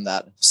forth on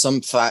that. Some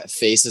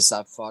phases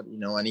I thought,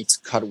 I need to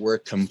cut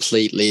work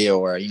completely,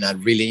 or, I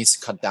really need to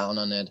cut down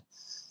on it.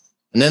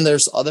 And then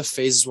there's other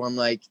phases where I'm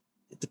like,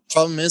 the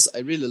problem is I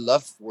really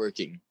love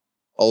working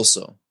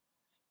also.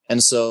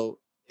 And so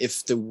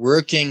if the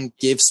working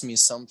gives me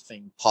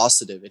something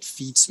positive, it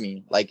feeds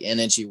me, like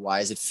energy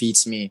wise, it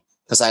feeds me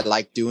because I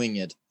like doing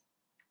it,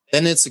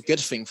 then it's a good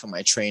thing for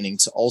my training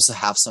to also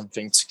have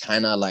something to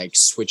kind of like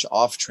switch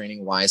off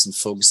training wise and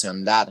focus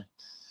on that.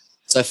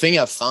 So I think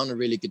I've found a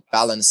really good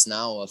balance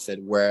now of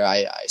it, where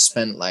I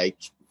spend like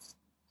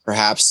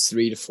perhaps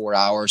 3 to 4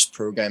 hours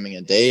programming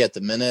a day at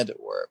the minute,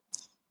 or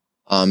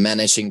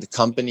managing the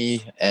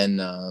company, and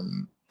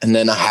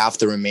then I have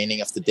the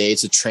remaining of the day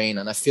to train.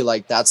 And I feel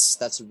like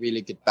that's a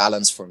really good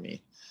balance for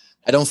me.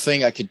 I don't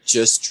think I could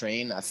just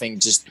train. I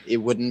think just it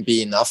wouldn't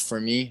be enough for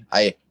me.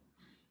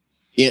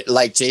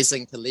 Like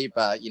Jason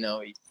Kaliba,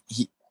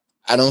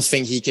 I don't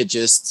think he could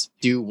just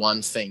do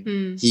one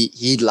thing.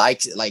 He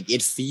likes it, like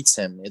it feeds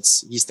him.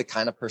 He's the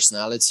kind of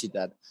personality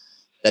that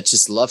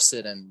just loves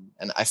it, and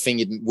I think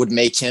it would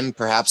make him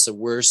perhaps a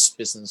worse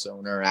business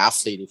owner or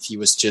athlete if he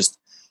was just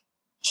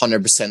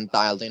 100%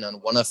 dialed in on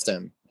one of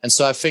them. And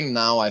so I think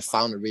now I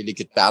found a really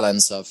good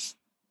balance of,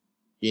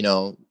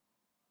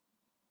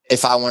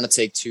 if I want to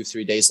take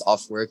 2-3 days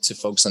off work to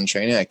focus on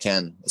training, I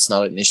can. It's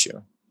not an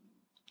issue.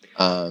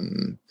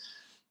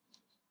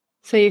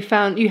 So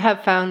you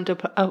have found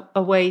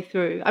a way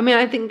through. I mean,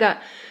 I think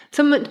that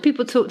some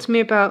people talk to me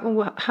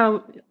about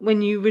how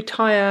when you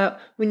retire,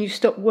 when you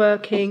stop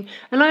working,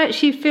 and I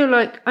actually feel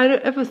like I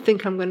don't ever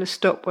think I'm going to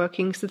stop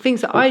working, because the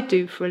things that I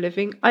do for a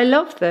living, I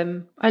love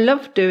them. I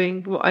love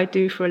doing what I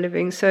do for a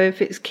living. So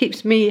if it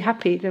keeps me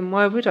happy, then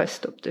why would I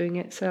stop doing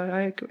it? So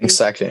I agree.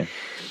 Exactly.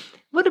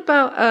 What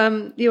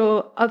about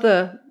your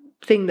other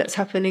thing that's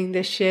happening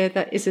this year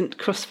that isn't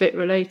CrossFit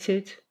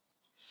related?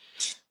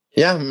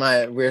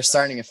 Yeah, we're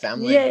starting a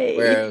family.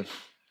 Yay.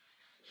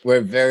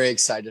 We're very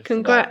excited.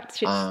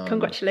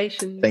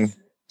 Congratulations.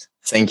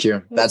 Thank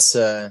you. That's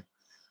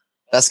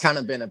kind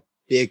of been a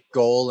big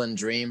goal and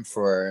dream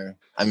for,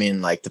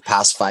 like the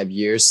past 5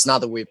 years. Not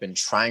that we've been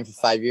trying for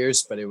 5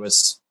 years, but it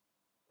was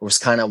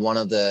kind of one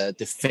of the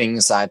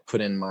things I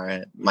put in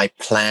my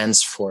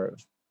plans for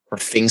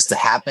things to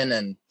happen.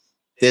 And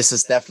this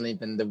has definitely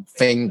been the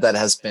thing that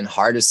has been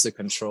hardest to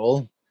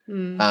control,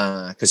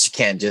 because you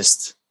can't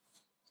just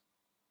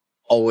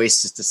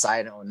always just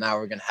decide, now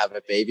we're going to have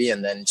a baby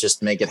and then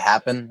just make it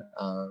happen.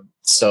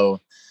 So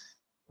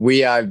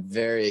we are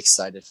very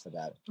excited for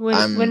that.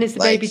 When is the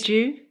baby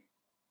due?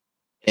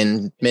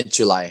 In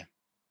mid-July.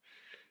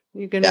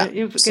 You're going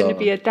to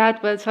be a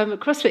dad by the time the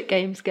CrossFit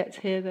Games gets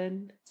here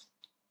then.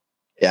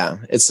 Yeah,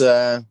 it's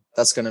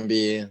that's going to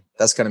be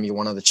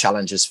one of the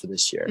challenges for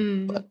this year.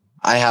 But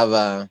I have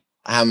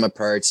my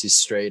priorities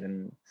straight,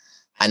 and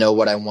I know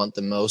what I want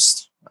the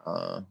most.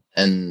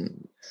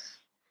 And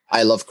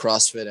I love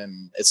CrossFit,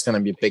 and it's going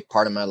to be a big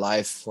part of my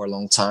life for a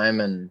long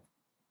time, and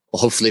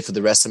hopefully for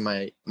the rest of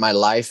my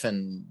life.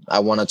 And I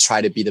want to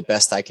try to be the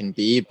best I can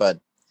be,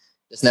 but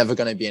it's never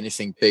going to be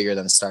anything bigger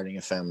than starting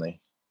a family.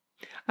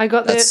 I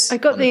got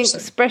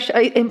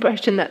the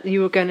impression that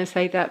you were going to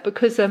say that,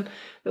 because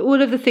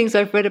all of the things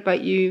I've read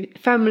about you,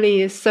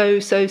 family is so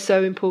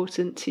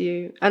important to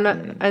you,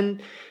 and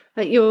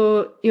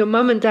your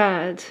mum and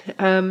dad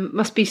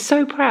must be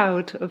so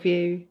proud of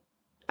you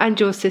and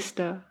your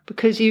sister,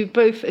 because you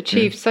both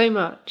achieved so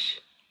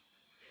much.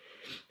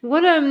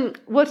 What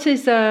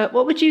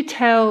would you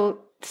tell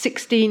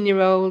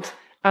 16-year-old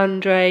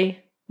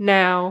Andre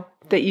now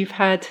that you've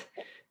had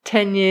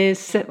 10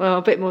 years, well,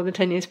 a bit more than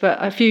 10 years, but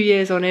a few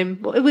years on him?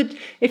 What would,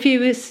 if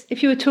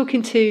you were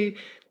talking to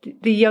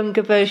the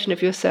younger version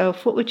of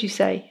yourself, what would you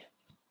say?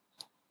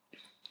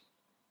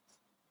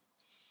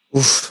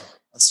 Oof,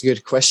 that's a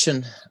good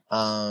question.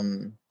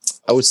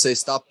 I would say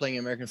stop playing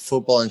American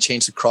football and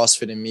change to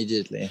CrossFit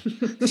immediately.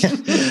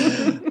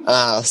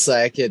 So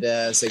I could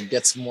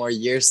get some more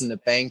years in the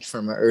bank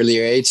from an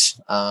earlier age.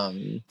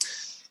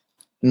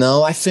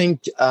 No, I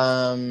think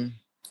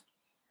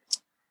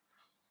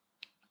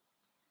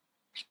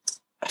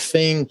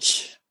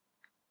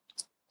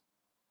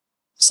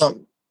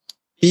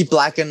be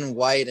black and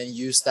white and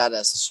use that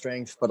as a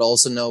strength, but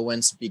also know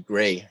when to be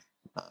gray.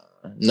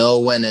 Know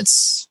when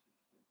it's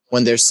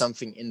when there's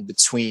something in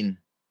between.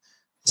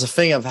 It's a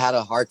thing I've had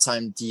a hard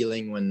time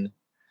dealing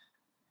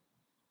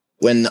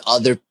when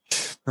other,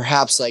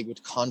 perhaps like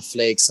with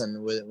conflicts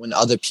and when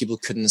other people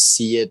couldn't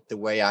see it the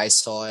way I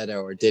saw it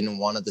or didn't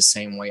want it the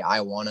same way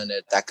I wanted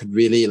it. That could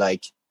really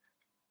like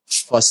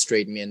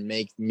frustrate me and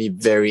make me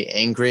very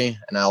angry.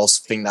 And I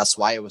also think that's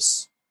why it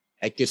was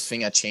a good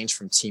thing I changed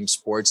from team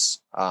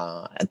sports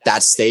at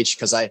that stage,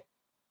 because I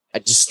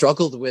just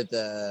struggled with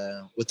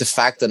the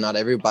fact that not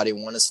everybody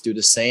wanted to do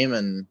the same,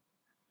 and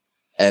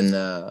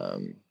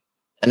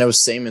it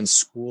was same in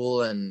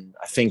school. And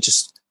I think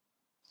just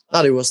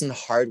not, it wasn't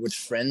hard with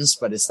friends,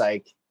 but it's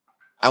like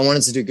I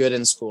wanted to do good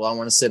in school. I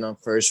want to sit on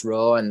first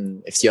row,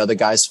 and if the other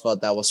guys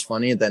thought that was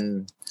funny,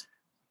 then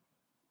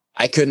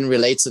I couldn't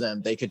relate to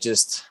them. They could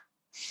just,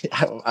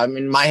 I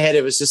mean, in my head,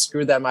 it was just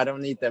screw them. I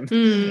don't need them.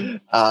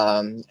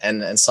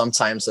 And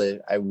sometimes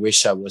I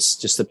wish I was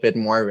just a bit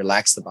more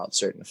relaxed about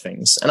certain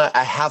things. And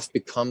I have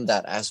become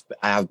that as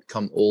I have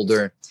become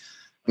older.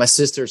 My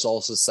sister's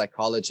also a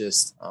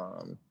psychologist.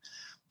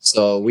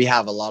 So we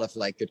have a lot of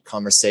like good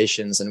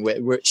conversations, and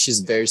she's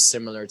very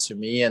similar to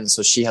me. And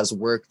so she has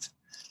worked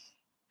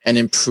and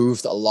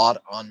improved a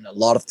lot on a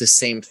lot of the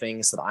same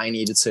things that I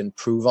needed to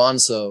improve on.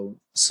 So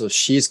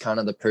she's kind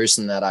of the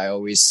person that I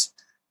always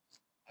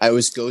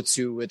go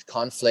to with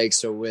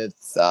conflicts or with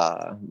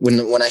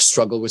when I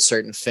struggle with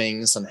certain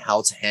things on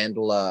how to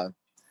handle a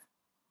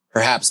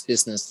perhaps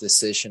business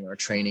decision or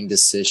training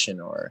decision,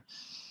 or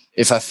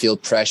if I feel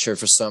pressure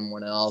for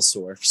someone else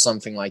or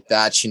something like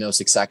that. She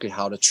knows exactly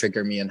how to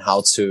trigger me and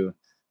how to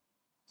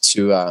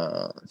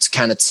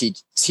kind of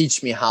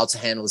teach me how to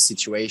handle the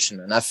situation.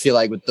 And I feel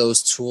like with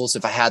those tools,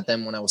 if I had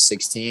them when I was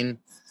 16,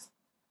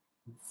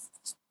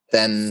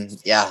 then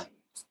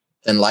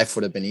life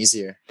would have been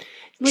easier.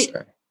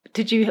 Sure.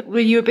 Were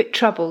you a bit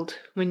troubled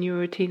when you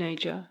were a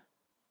teenager?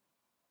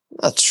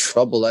 Not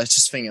troubled. I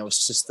just think I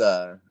was just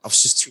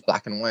too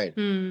black and white.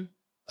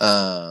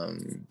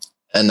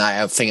 And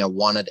I think I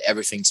wanted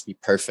everything to be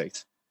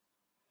perfect.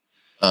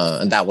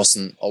 And that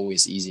wasn't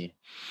always easy.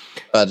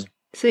 But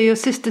so your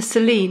sister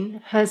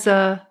Celine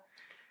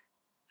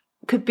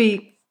could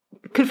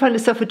find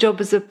herself a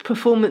job as a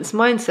performance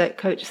mindset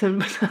coach,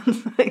 then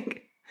sounds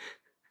like.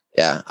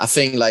 Yeah, I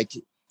think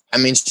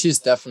she's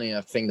definitely,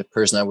 I think, the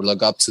person I would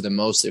look up to the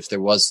most if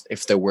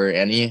there were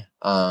any.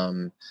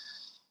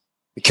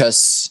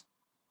 Because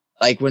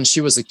like when she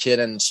was a kid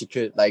and she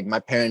could, like, my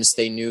parents,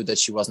 they knew that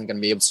she wasn't going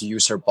to be able to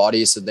use her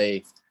body. So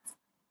they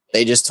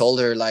just told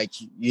her, like,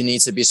 you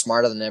need to be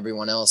smarter than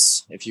everyone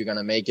else if you're going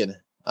to make it.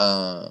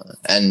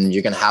 And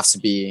you're going to have to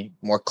be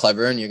more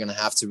clever, and you're going to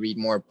have to read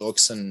more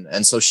books.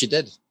 And so she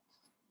did.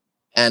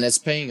 And it's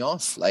paying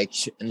off. Like,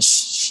 and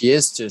she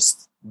is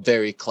just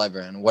very clever,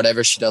 and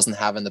whatever she doesn't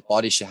have in the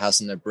body, she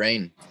has in her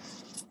brain.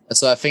 And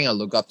so I think I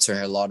look up to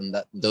her a lot in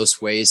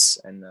those ways.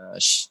 And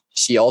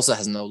she also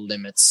has no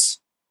limits.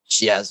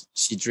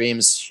 She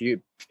dreams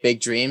big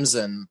dreams,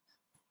 and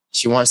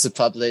she wants to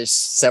publish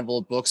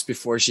several books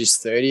before she's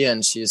 30.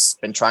 And she's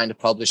been trying to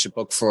publish a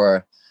book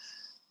for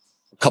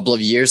a couple of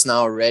years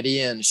now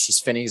already. And she's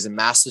finishing a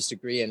master's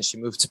degree, and she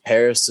moved to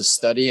Paris to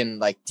study. And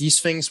like these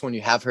things, when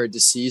you have her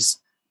disease,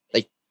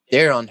 like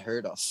they're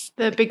unheard of.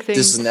 They're big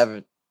things.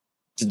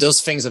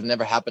 Those things have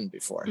never happened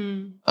before.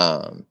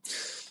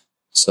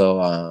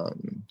 So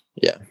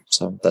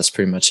that's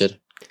pretty much it.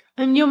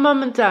 And your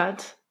mum and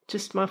dad,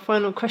 just my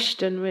final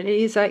question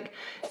really, is like,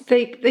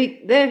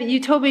 you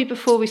told me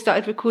before we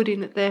started recording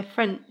that they're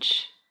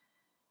French.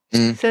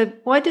 So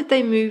why did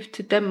they move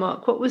to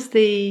Denmark? What was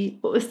the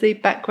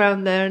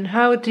background there, and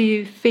how do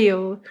you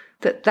feel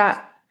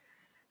that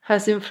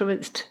has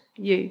influenced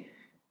you?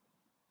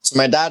 So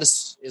my dad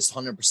is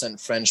 100%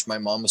 French. My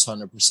mom is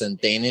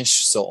 100%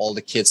 Danish. So all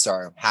the kids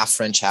are half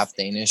French, half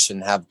Danish,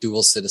 and have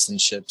dual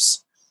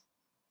citizenships.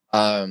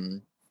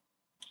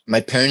 My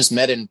parents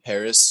met in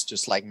Paris,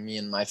 just like me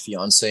and my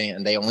fiance,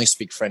 and they only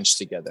speak French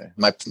together.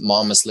 My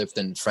mom has lived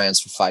in France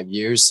for 5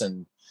 years,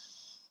 and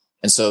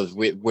so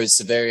it's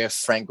a very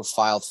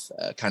Francophile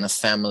kind of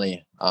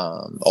family.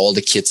 All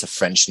the kids have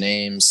French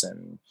names,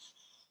 and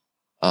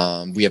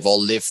we have all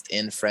lived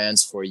in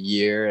France for a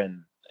year.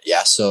 And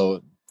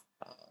so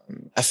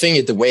I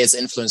think the way it's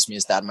influenced me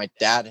is that my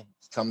dad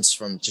comes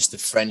from just the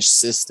French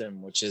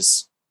system, which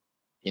is,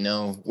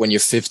 when you're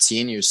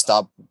 15, you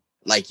stop.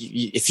 Like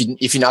if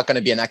you're not going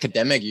to be an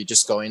academic, you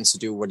just go in to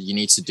do what you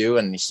need to do.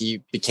 And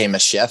he became a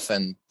chef,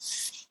 and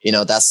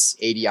that's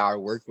 80-hour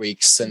work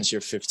weeks since you're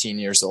 15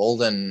 years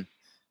old, and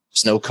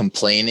there's no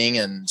complaining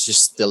and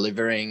just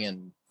delivering.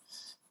 And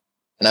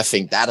I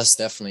think that has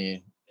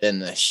definitely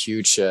been a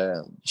huge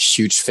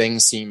thing,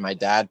 seeing my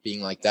dad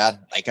being like that.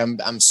 Like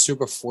I'm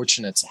super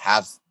fortunate to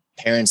have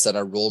parents that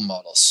are role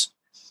models.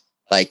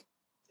 Like,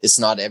 it's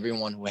not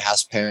everyone who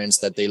has parents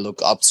that they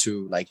look up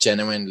to, like,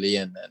 genuinely,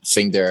 and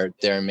think they're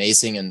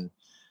amazing. And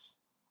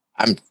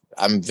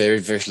I'm very,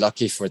 very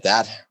lucky for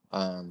that,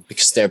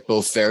 because they're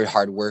both very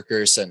hard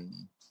workers,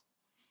 and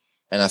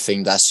I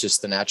think that's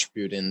just an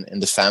attribute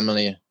in the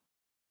family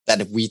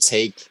that we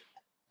take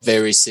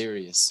very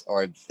serious,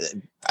 or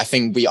I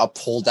think we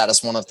uphold that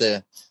as one of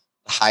the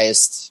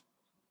highest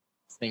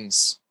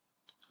things.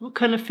 What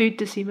kind of food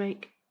does he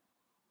make?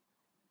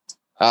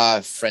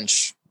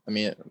 French. I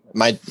mean,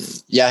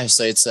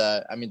 so it's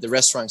I mean, the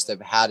restaurants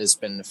they've had has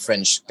been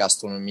French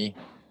gastronomy,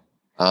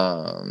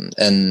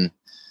 but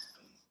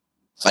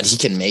he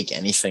can make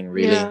anything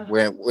really. Yeah.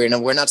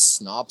 We're not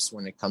snobs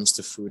when it comes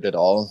to food at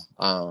all.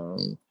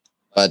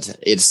 But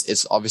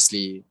it's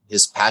obviously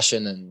his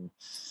passion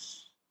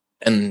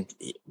and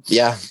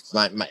yeah,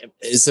 my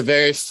it's a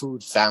very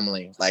food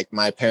family. Like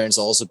my parents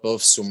are also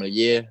both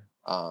sommelier.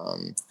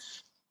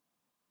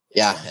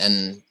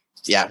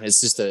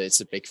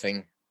 It's a big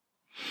thing.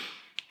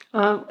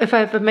 If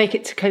I ever make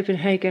it to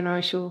Copenhagen,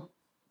 I shall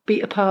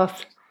beat a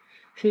path.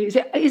 So is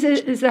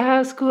the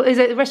house called? Is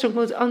it the restaurant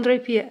called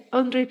André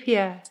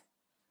Pierre?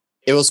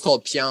 It was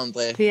called Pierre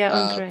André,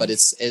 André. but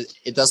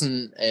it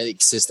doesn't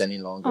exist any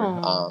longer.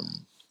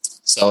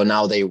 So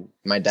now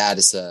my dad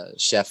is a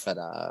chef at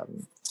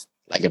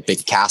like a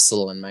big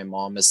castle, and my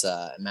mom is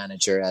a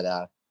manager at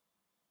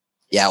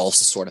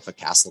also sort of a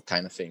castle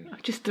kind of thing.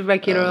 Just a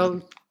regular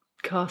old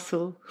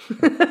castle.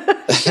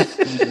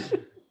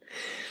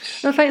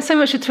 Well, thanks so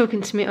much for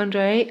talking to me,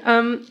 André.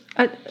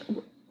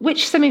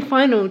 Which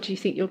semi-final do you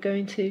think you're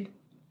going to?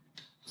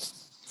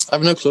 I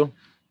have no clue.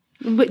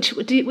 Which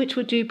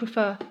would you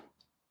prefer?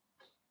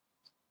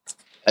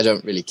 I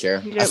don't really care.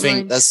 I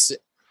think mind.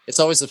 It's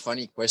always a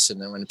funny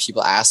question, and when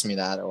people ask me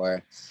that,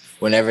 or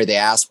whenever they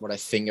ask what I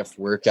think of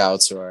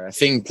workouts, or I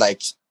think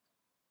like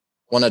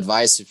one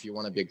advice if you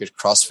want to be a good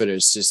CrossFitter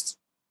is just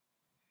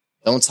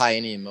don't tie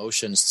any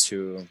emotions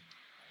to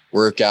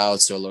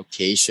workouts or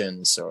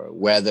locations or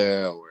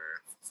weather or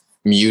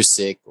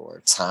music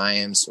or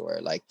times, or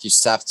like you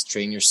just have to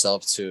train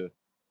yourself to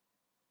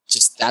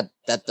just that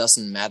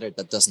doesn't matter.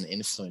 That doesn't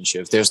influence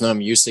you. If there's no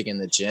music in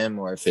the gym,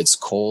 or if it's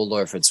cold,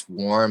 or if it's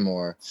warm,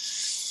 or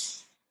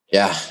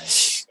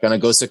gonna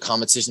go to a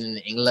competition in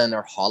England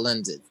or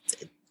Holland, it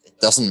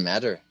doesn't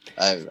matter.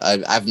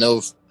 I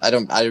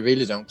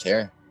really don't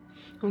care.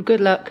 Well, good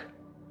luck.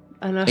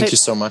 And Thank you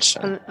so much.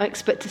 And I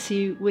expect to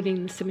see you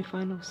winning the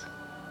semi-finals.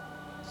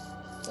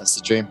 That's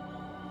the dream.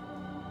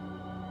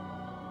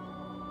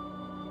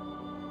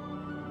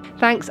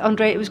 Thanks,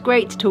 André. It was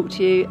great to talk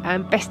to you,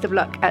 and best of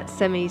luck at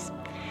semis.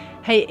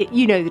 Hey,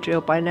 you know the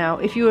drill by now.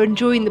 If you're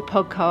enjoying the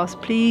podcast,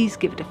 please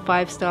give it a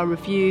 5-star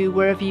review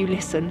wherever you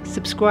listen.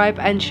 Subscribe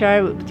and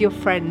share it with your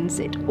friends.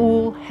 It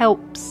all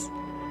helps.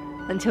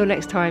 Until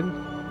next time,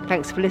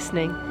 thanks for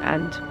listening,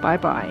 and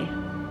bye-bye.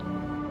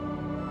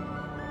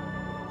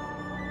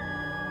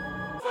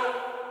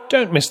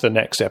 Don't miss the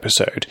next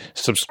episode.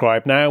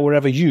 Subscribe now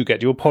wherever you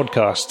get your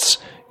podcasts.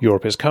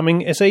 Europe is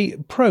Coming is a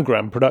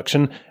programme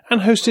production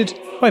and hosted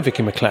by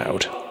Vicky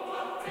McLeod.